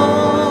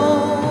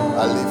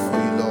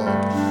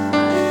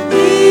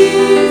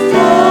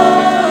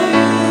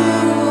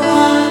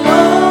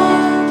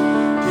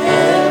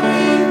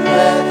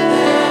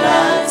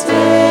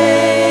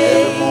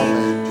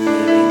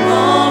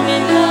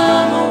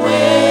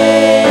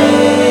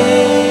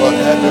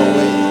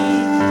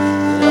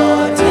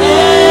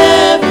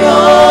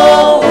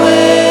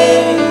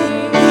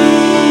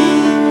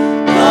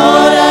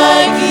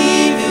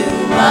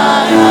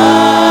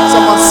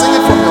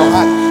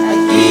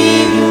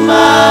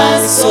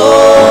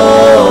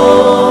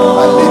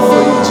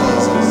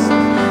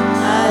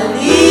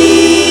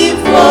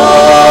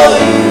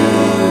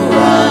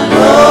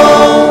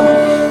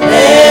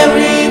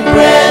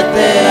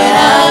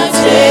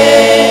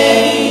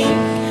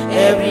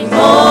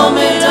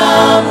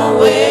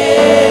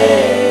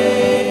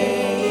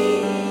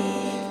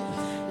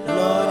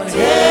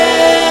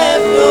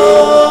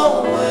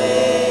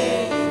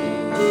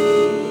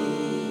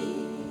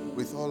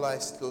 With all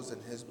eyes closed and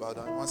heads bowed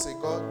down, I want to say,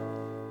 God,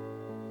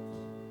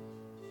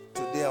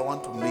 today I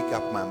want to make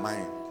up my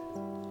mind.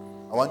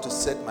 I want to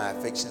set my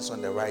affections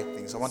on the right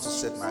things. I want to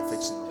set my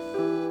affection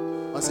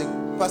on. I want to say,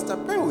 Pastor,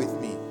 pray with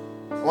me.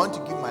 I want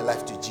to give my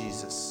life to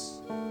Jesus.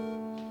 I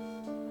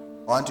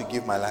want to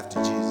give my life to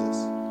Jesus.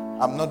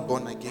 I'm not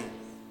born again,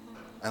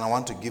 and I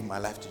want to give my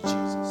life to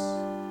Jesus.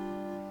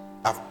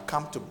 I've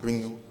come to bring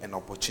you an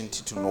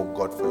opportunity to know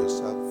God for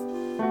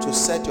yourself, to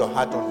set your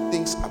heart on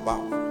things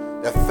above.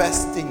 The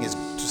first thing is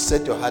to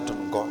set your heart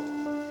on God.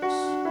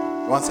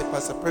 You want to say,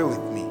 Pastor, pray with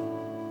me.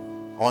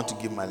 I want to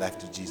give my life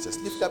to Jesus.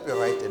 Lift up your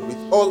right hand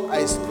with all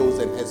eyes closed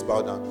and heads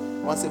bowed down.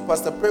 I want to say,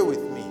 Pastor, pray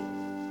with me.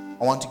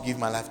 I want to give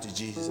my life to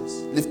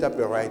Jesus. Lift up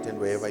your right hand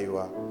wherever you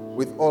are.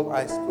 With all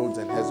eyes closed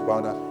and heads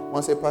bowed down. I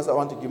want to say, Pastor, I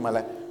want to give my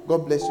life.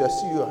 God bless you. I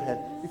see your hand.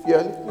 If you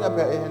are lifting up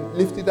your hand,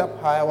 lift it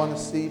up high. I want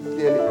to see it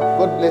clearly.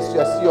 God bless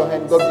you. I see your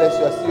hand. God bless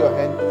you. I see your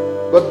hand.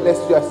 God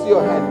bless you. I see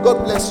your hand.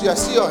 God bless you. I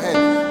see your hand.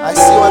 I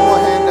see one more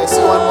hand. I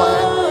see one more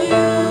hand.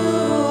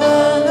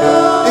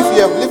 If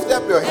you have lifted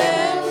up your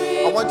hand,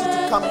 I want you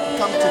to come to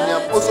me.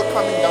 I'm also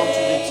coming down to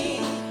meet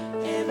you.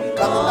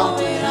 Coming down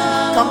to meet you.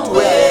 Come to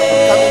where I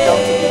am. Coming down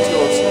to meet you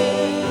also.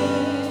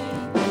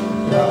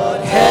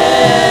 Lord,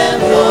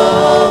 have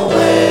your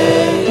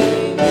way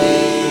in me.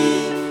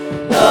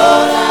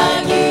 Lord,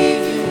 I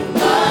give you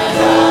my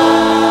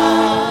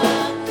heart.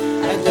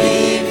 I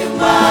give you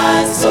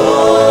my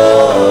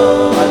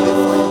soul. I live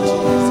for you,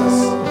 Jesus.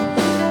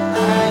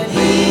 I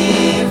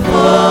live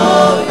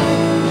for you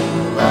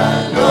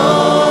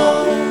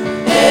alone.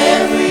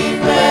 Every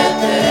breath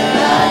that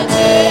I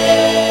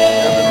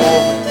take, every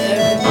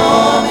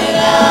moment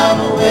I'm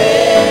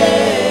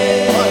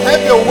awake. Lord,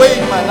 have your way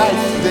in my life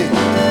today.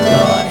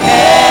 Lord,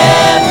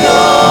 have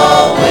your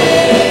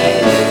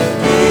way with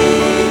me.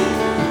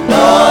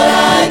 Lord,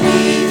 I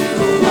give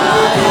you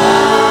my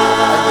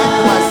heart. I give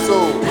you my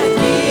soul. I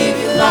give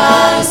you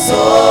my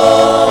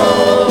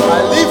soul. I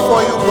live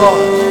for you, God.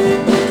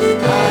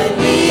 I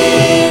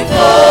live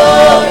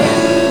for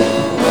you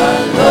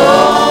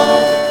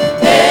alone.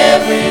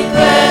 Every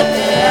breath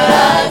that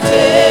I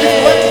If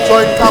you want to take,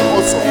 join, come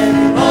also.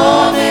 every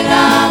moment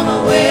I'm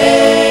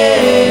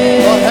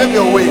awake. Lord, have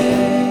your way.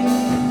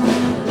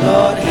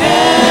 Lord,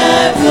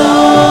 have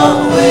your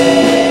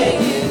way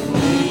in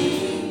me.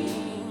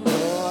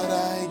 Lord, I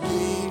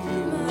give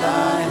you.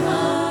 My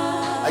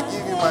heart, I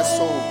give you my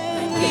soul.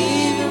 I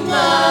give you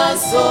my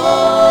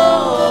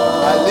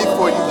soul. I live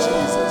for you,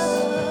 Jesus.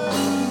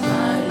 I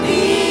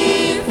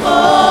live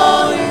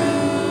for you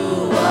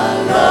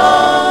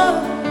alone.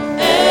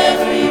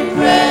 Every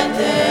breath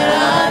that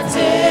I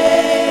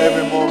take,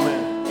 Every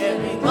moment.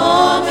 every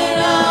moment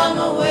I'm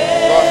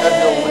awake. Lord, have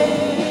your way.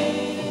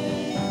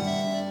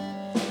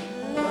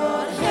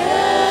 Lord,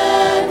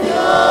 have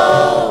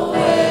your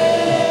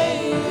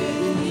way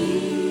with me.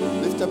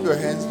 Lift up your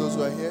hands, those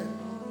who are here.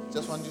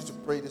 Just want you to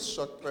pray this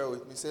short prayer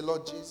with me. Say,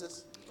 Lord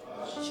Jesus,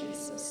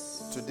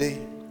 Jesus,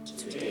 today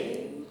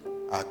today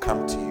I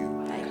come to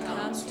you. I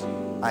come to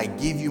you. I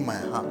give you my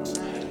heart.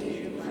 I give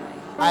you my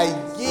heart.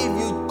 I give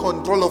you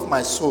control of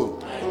my soul.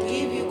 I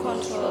give you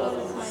control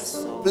of my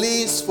soul.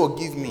 Please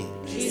forgive me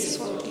Please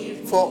forgive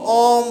me for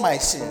all my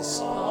sins.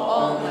 for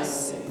all my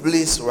sins.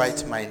 Please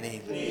write my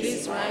name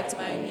Please write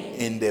my name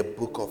in the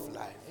book of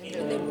life.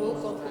 in the book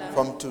of life.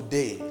 From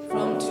today,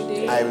 From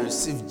today, I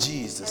receive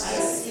Jesus I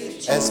receive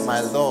Jesus as my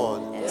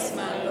Lord as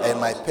my Lord and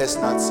my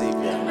personal Savior.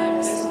 and my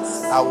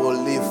business. I will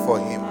live for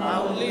Him. I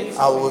will live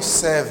I will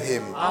serve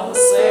Him I will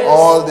serve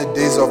all the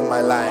days of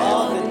my life.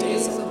 all the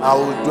days of my I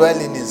will dwell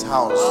in His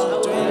house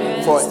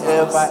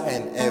forever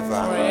and ever.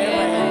 forever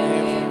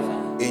and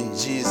ever. In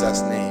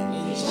Jesus' name.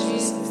 In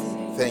Jesus'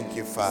 name. Thank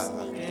you,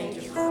 Father. Thank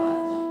you, Father.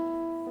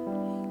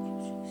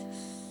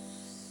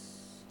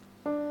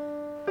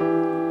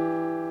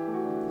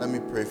 Let me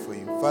pray for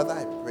you. Father,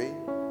 I pray,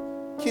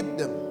 keep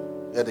them.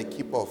 You're the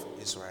keeper of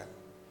Israel.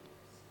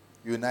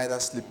 You neither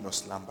sleep nor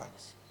slumber.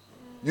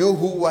 You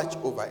who watch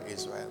over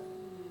Israel.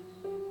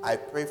 I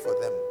pray for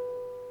them.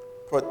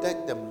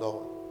 Protect them,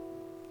 Lord.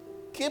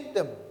 Keep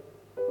them.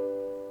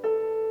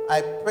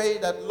 I pray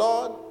that,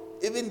 Lord,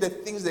 even the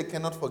things they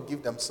cannot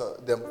forgive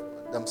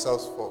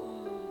themselves for,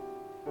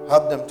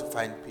 help them to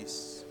find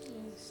peace.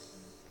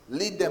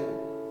 Lead them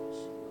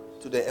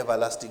to the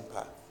everlasting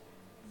path.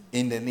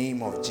 In the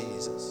name of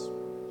Jesus.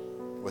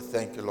 We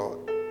thank you,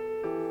 Lord.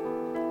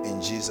 In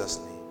Jesus'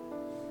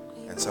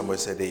 name. And somebody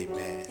said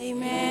amen.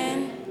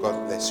 Amen.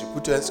 God bless you.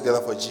 Put your hands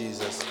together for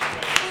Jesus.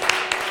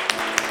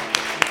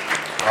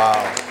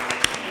 Wow.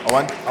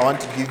 I want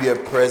to give you a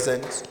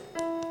present.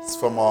 It's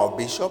from our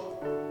bishop.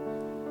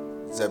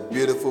 It's a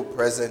beautiful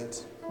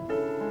present.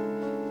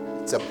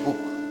 It's a book.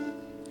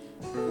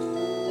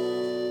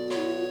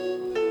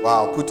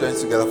 Wow. Put your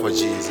hands together for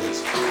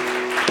Jesus.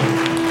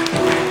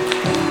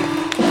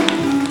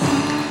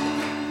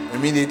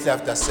 Immediately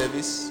after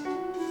service,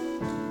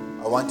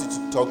 I want you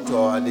to talk to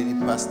our lady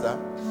pastor.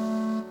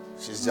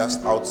 She's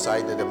just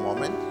outside at the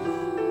moment.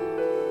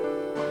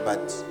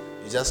 But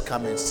you just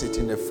come and sit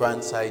in the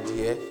front side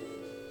here.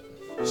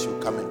 She'll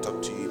come and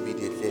talk to you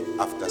immediately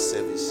after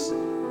service.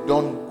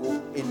 Don't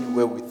go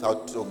anywhere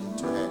without talking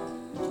to her.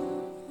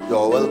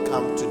 You're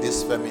welcome to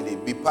this family.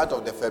 Be part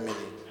of the family.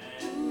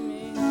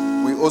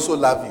 We also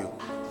love you.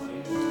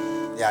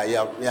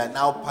 Yeah, we are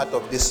now part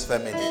of this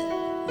family.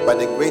 But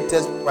the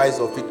greatest prize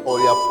of it all,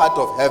 you are part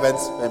of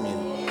heaven's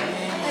family.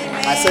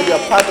 I said you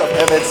are part of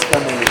heaven's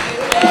family.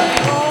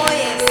 Oh,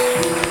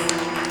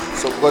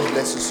 yes. So God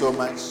bless you so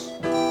much.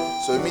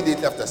 So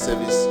immediately after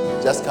service,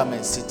 just come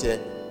and sit here.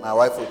 My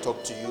wife will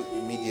talk to you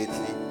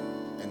immediately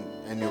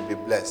and you'll be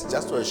blessed.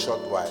 Just for a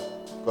short while.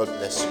 God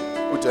bless you.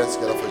 Put your hands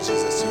together for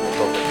Jesus. You may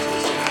God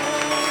bless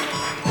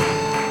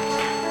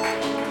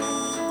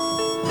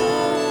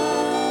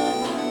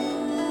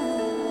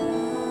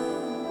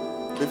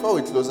you. Before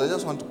we close,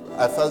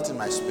 I felt in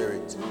my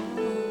spirit.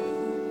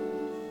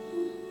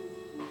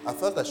 I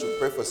felt I should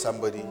pray for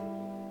somebody.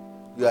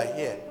 You are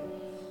here.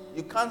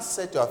 You can't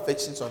set your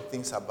affections on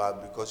things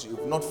above because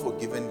you've not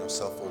forgiven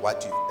yourself for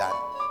what you've done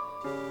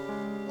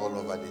all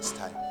over this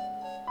time.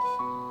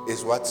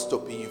 Is what's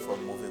stopping you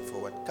from moving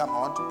forward. Come,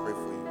 I want to pray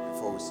for you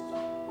before we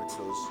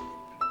close.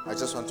 I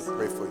just want to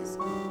pray for you.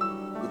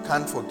 You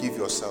can't forgive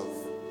yourself.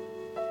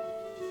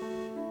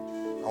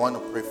 I want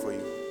to pray for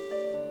you.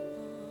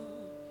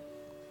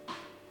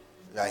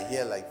 You are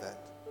here like that.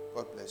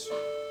 God bless you.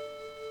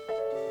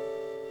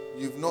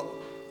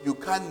 You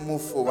can't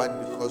move forward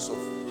because of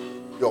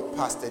your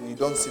past and you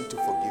don't seem to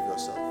forgive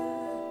yourself.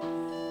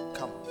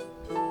 Come.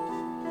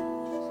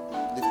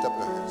 Lift up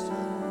your hands to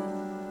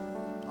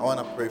God. I want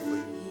to pray for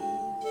you.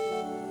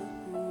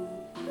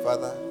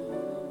 Father,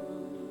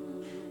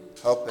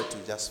 help her to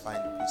just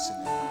find peace in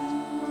her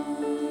heart.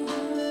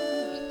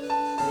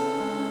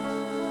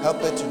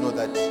 Help her to know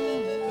that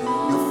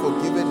you've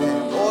forgiven her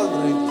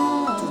already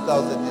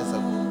 2,000 years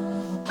ago.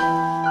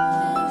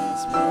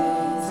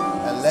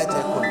 And let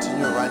her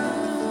continue running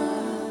with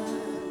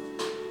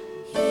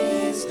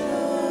you.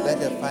 Let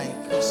her find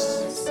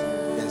peace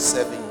in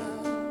serving you.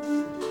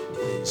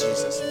 In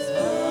Jesus' name.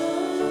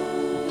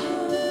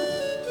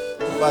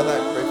 Father, I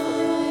pray for you.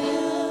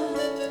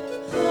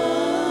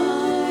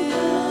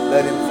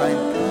 Let him find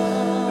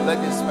peace. Let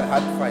his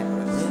heart find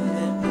rest.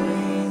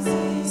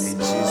 In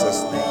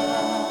Jesus' name.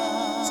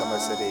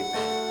 Somebody said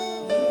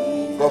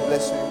amen. God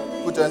bless you.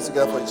 Put your hands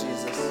together for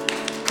Jesus.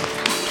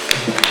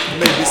 You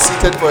may be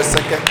seated for a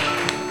second.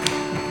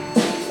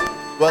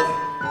 Well,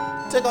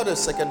 take out a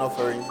second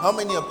offering. How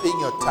many are paying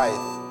your tithe?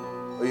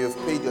 Or you've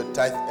paid your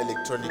tithe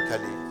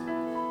electronically?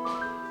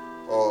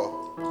 Or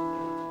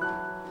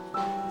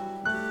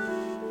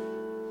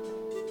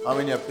how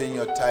many are paying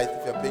your tithe?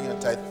 If you're paying your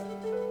tithe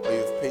or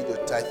you've paid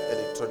your tithe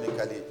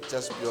electronically,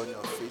 just be on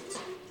your feet.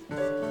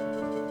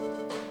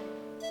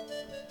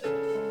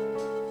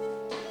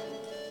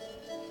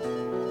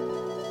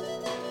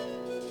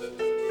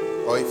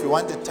 Or if you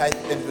want a tithe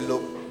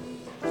envelope,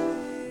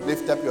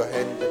 lift up your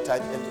hand. The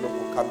tithe envelope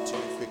will come to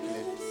you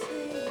quickly.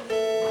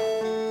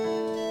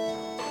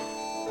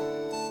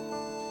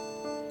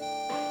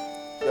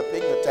 You're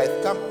paying your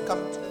tithe. Come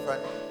to the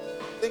front. I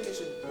think you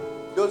should.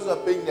 Those who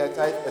are paying their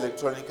tithe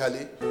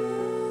electronically,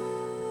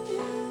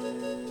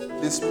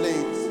 display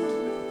it.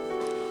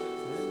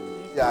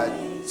 Yeah,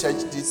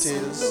 church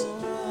details.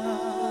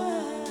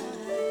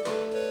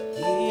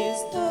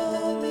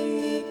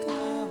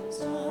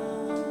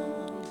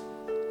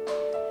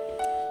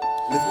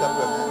 Lift up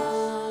your hands.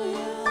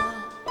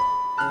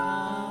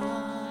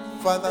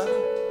 Father,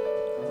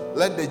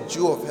 let the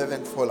dew of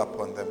heaven fall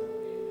upon them.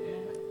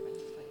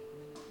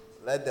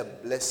 Let the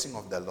blessing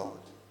of the Lord,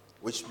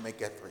 which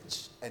maketh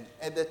rich and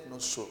addeth no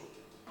sorrow,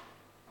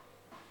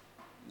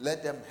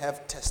 let them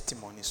have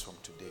testimonies from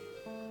today.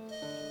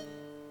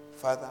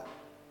 Father,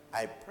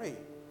 I pray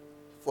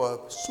for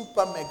a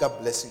super mega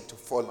blessing to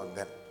fall on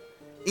them.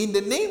 In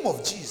the name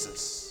of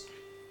Jesus,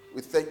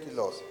 we thank you,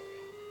 Lord.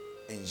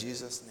 In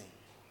Jesus' name.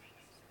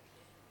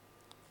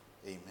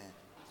 Amen.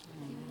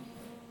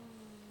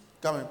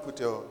 Come and put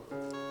your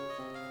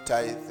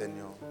tithe and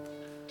your...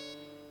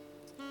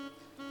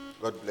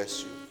 God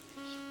bless you.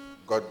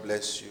 God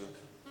bless you.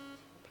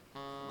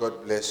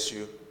 God bless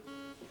you.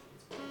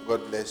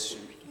 God bless you.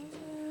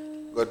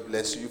 God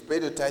bless you. You've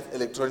paid your tithe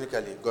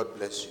electronically. God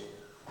bless you.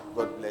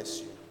 God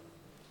bless you.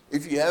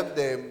 If you have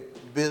the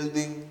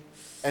building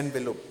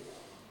envelope,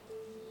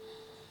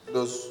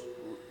 those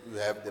who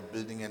have the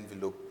building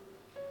envelope,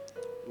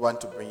 you want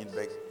to bring it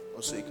back,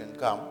 also you can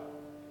come.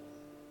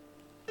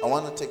 I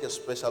want to take a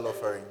special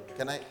offering.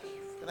 Can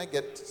I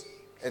get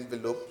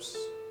envelopes?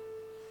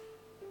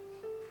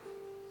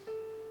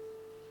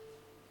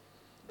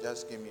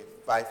 Just give me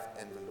 5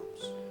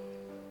 envelopes.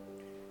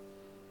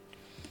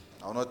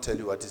 I will not tell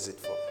you what is it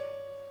for.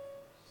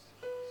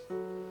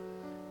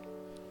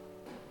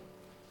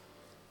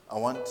 I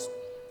want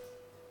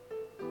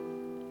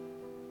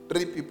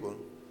 3 people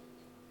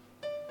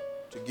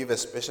to give a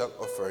special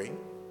offering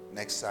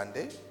next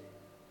Sunday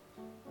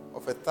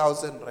of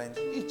 1,000 rand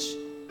each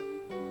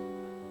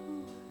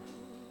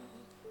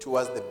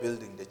towards the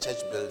building, the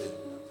church building.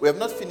 We have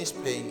not finished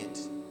paying it.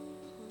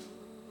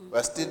 We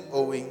are still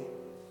owing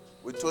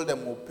We told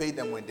them we'll pay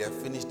them when they have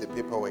finished the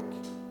paperwork.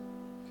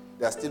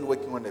 They are still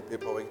working on the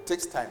paperwork. It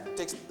takes time. It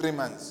takes 3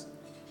 months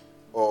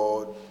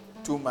or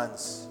 2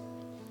 months.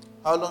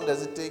 How long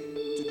does it take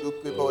to do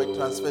paperwork,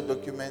 transfer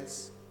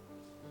documents?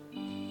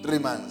 3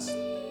 months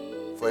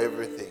for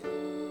everything.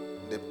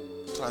 The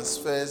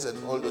transfers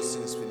and all those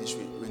things finish.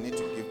 We need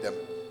to give them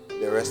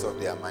the rest of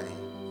their money.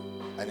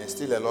 And there's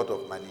still a lot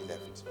of money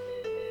left.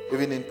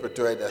 Even in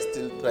Pretoria, they're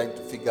still trying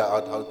to figure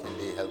out how can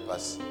they help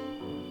us.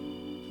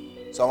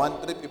 So I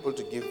want 3 people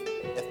to give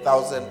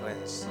 1,000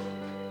 rands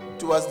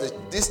towards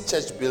this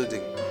church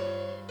building.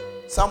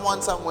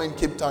 Someone somewhere in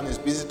Cape Town is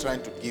busy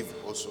trying to give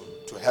also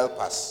to help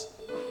us.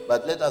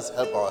 But let us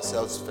help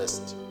ourselves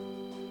first.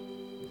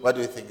 What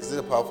do you think? Is it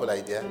a powerful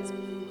idea?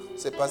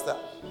 Say, Pastor,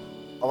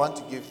 I want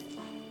to give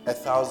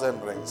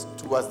 1,000 rands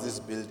towards this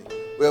building.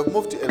 We have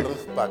moved to a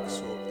roof park,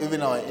 so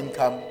even our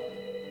income,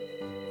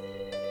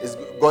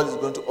 God is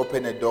going to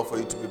open a door for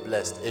you to be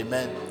blessed.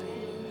 Amen.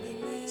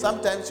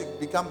 Sometimes you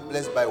become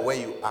blessed by where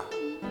you are.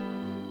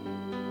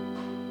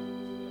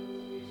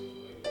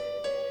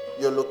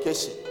 Your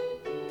location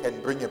can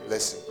bring a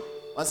blessing.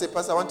 I say,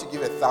 Pastor, I want to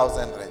give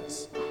 1,000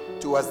 rands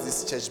towards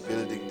this church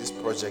building, this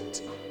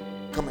project.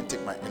 Come and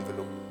take my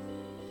envelope.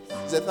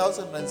 Is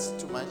 1,000 rands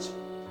too much?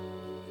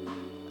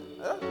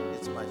 I don't think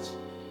it's much.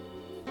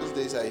 These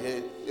days I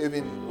hear,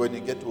 even when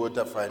you get to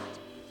waterfront,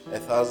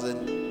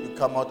 1,000, you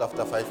come out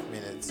after 5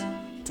 minutes.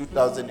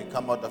 2,000, you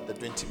come out after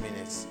 20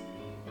 minutes.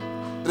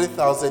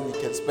 3,000, you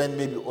can spend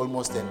maybe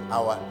almost an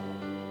hour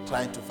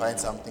trying to find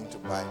something to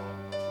buy.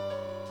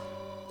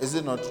 Is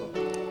it not true?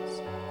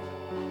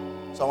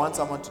 So I want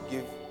someone to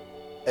give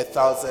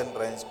 1,000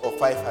 rands or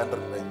 500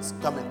 rands.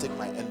 Come and take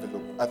my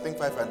envelope. I think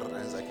 500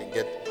 rands, I can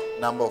get a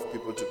number of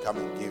people to come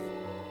and give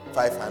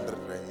 500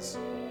 rands.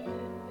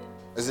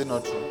 Is it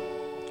not true?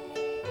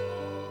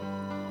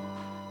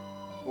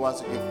 Who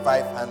wants to give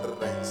 500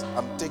 rands?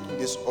 I'm taking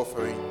this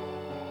offering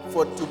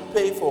to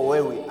pay for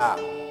where we are.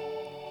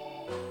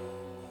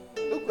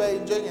 Look, we're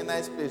enjoying a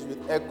nice place with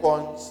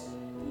aircons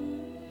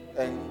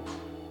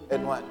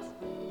and what?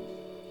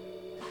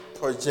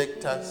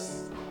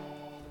 Projectors.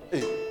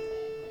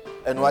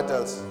 And what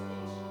else?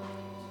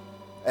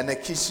 And a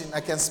kitchen. I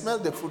can smell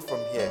the food from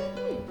here.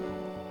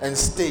 And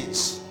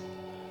stage.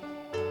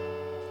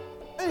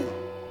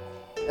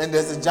 And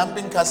there's a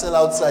jumping castle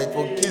outside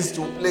for kids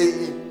to play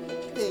in.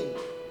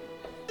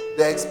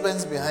 The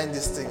expense behind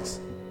these things.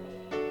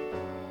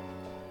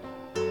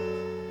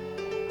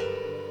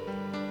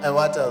 And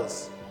what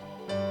else?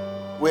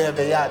 We have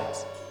a yard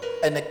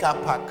and a car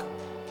park.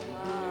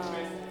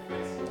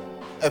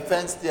 A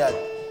fenced yard.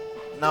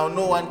 Now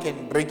no one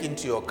can break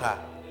into your car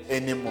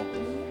anymore.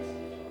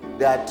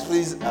 There are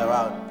trees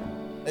around.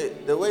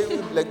 The way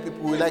we black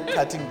people, we like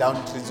cutting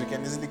down trees. You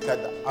can easily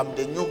cut them. I'm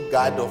the new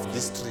guard of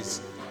these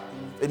trees.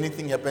 If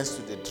anything happens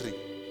to the tree,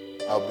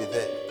 I'll be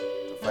there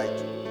to fight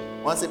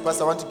you. Once a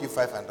pastor, I want to give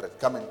 500.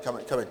 Come and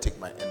take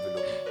my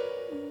envelope.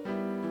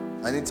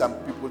 I need some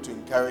people to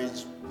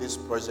encourage this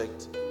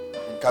project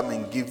and come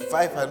and give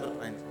 500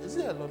 rands. Is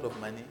it a lot of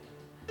money?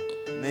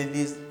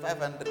 Maybe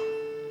 500,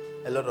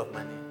 a lot of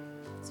money.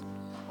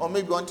 Or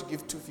maybe you want to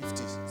give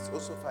 250. It's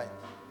also fine.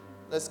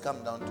 Let's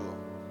come down to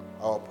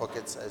our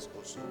pocket size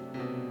also.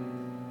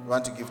 We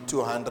want to give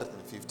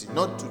 250.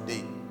 Not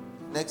today.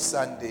 Next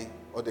Sunday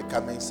or the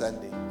coming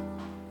Sunday.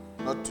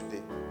 Not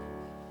today.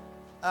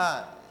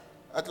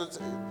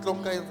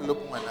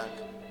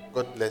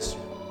 God bless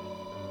you.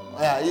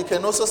 Yeah, you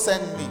can also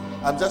send me.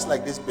 I'm just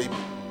like this baby.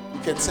 You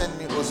can send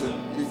me also.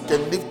 You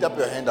can lift up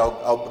your hand.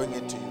 I'll bring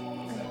it to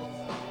you.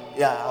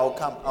 Yeah, I'll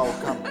come.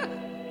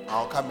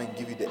 I'll come and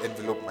give you the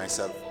envelope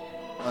myself.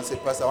 And say,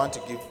 Pastor, I want to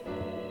give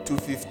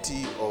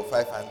 250 or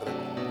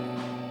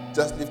 500.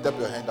 Just lift up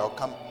your hand. I'll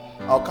come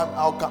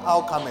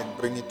and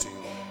bring it to you.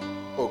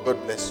 Oh,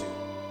 God bless you.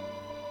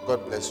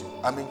 God bless you.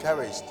 I'm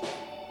encouraged.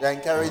 You're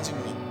encouraging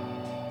me.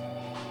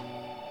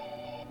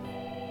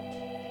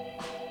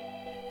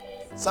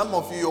 Some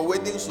of you, your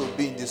weddings will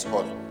be in this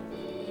hall.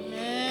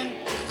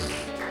 Amen.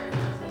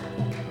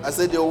 I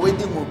said your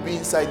wedding will be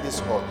inside this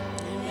hall.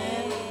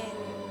 Amen.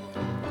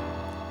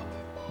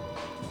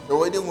 Your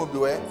wedding will be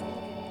where?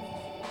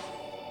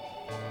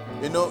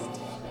 You know,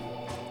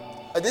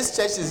 this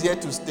church is here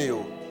to stay.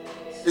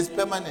 It's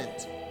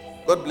permanent.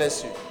 God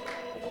bless you.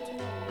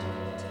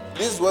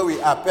 This is where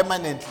we are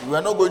permanently. We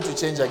are not going to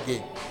change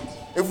again.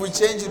 If we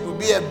change, it will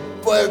be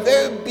for a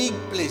very big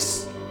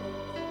place.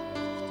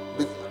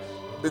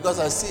 Because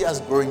I see us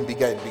growing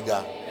bigger and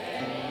bigger.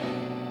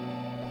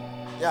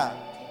 Yeah.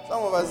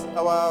 Some of us,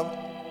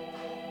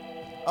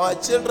 our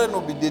children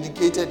will be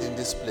dedicated in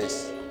this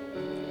place.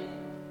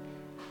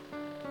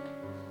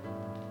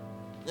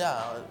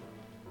 Yeah.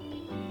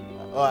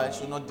 Oh, I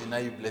should not deny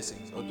you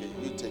blessings. Okay,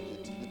 you take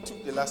it. You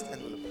took the last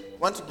envelope.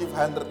 Want to give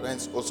 100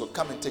 rands also?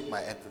 Come and take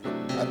my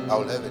envelope.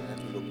 I'll have an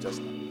envelope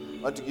just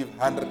now. Want to give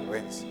 100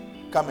 rands?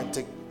 Come and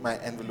take my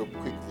envelope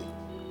quickly.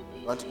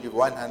 Want to give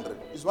 100?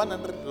 Is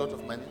 100 a lot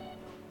of money?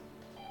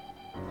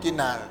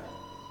 Kinara.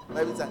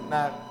 Maybe it's a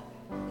Nara.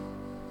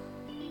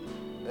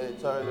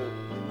 Sorry, you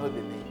know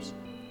the names.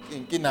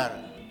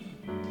 Kinara.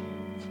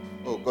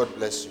 Oh, God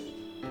bless you.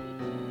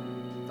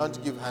 I want to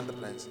give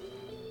 100 rands.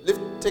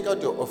 Take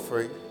out your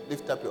offering.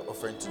 Lift up your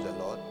offering to the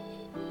Lord.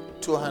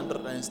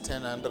 200 rands,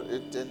 10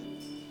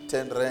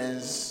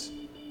 rands,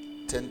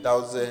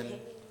 10,000.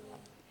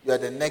 You are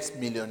the next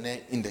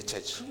millionaire in the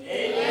church.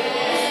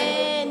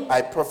 Amen.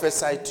 I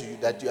prophesy to you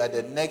that you are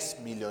the next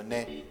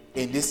millionaire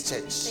in this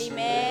church.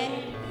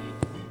 Amen.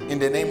 In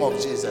the name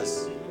of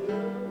Jesus.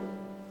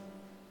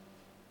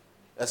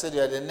 I said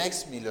you are the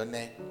next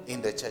millionaire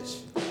in the church.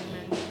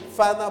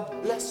 Father,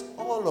 bless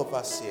all of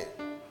us here.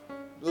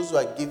 Those who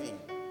are giving,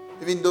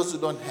 even those who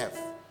don't have.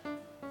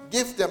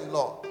 Give them,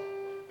 Lord.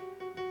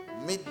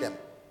 Meet them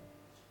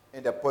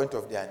in the point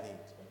of their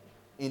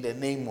need. In the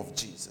name of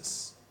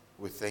Jesus.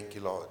 We thank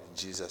you, Lord, in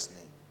Jesus'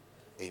 name.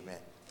 Amen.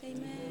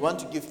 Amen. You want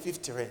to give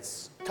 50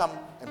 rands? Come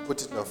and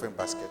put it in the offering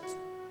basket.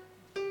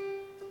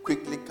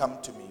 Quickly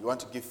come to me. You want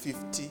to give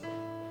 50,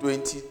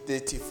 20,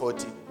 30,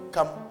 40?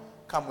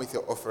 Come with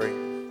your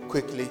offering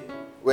quickly.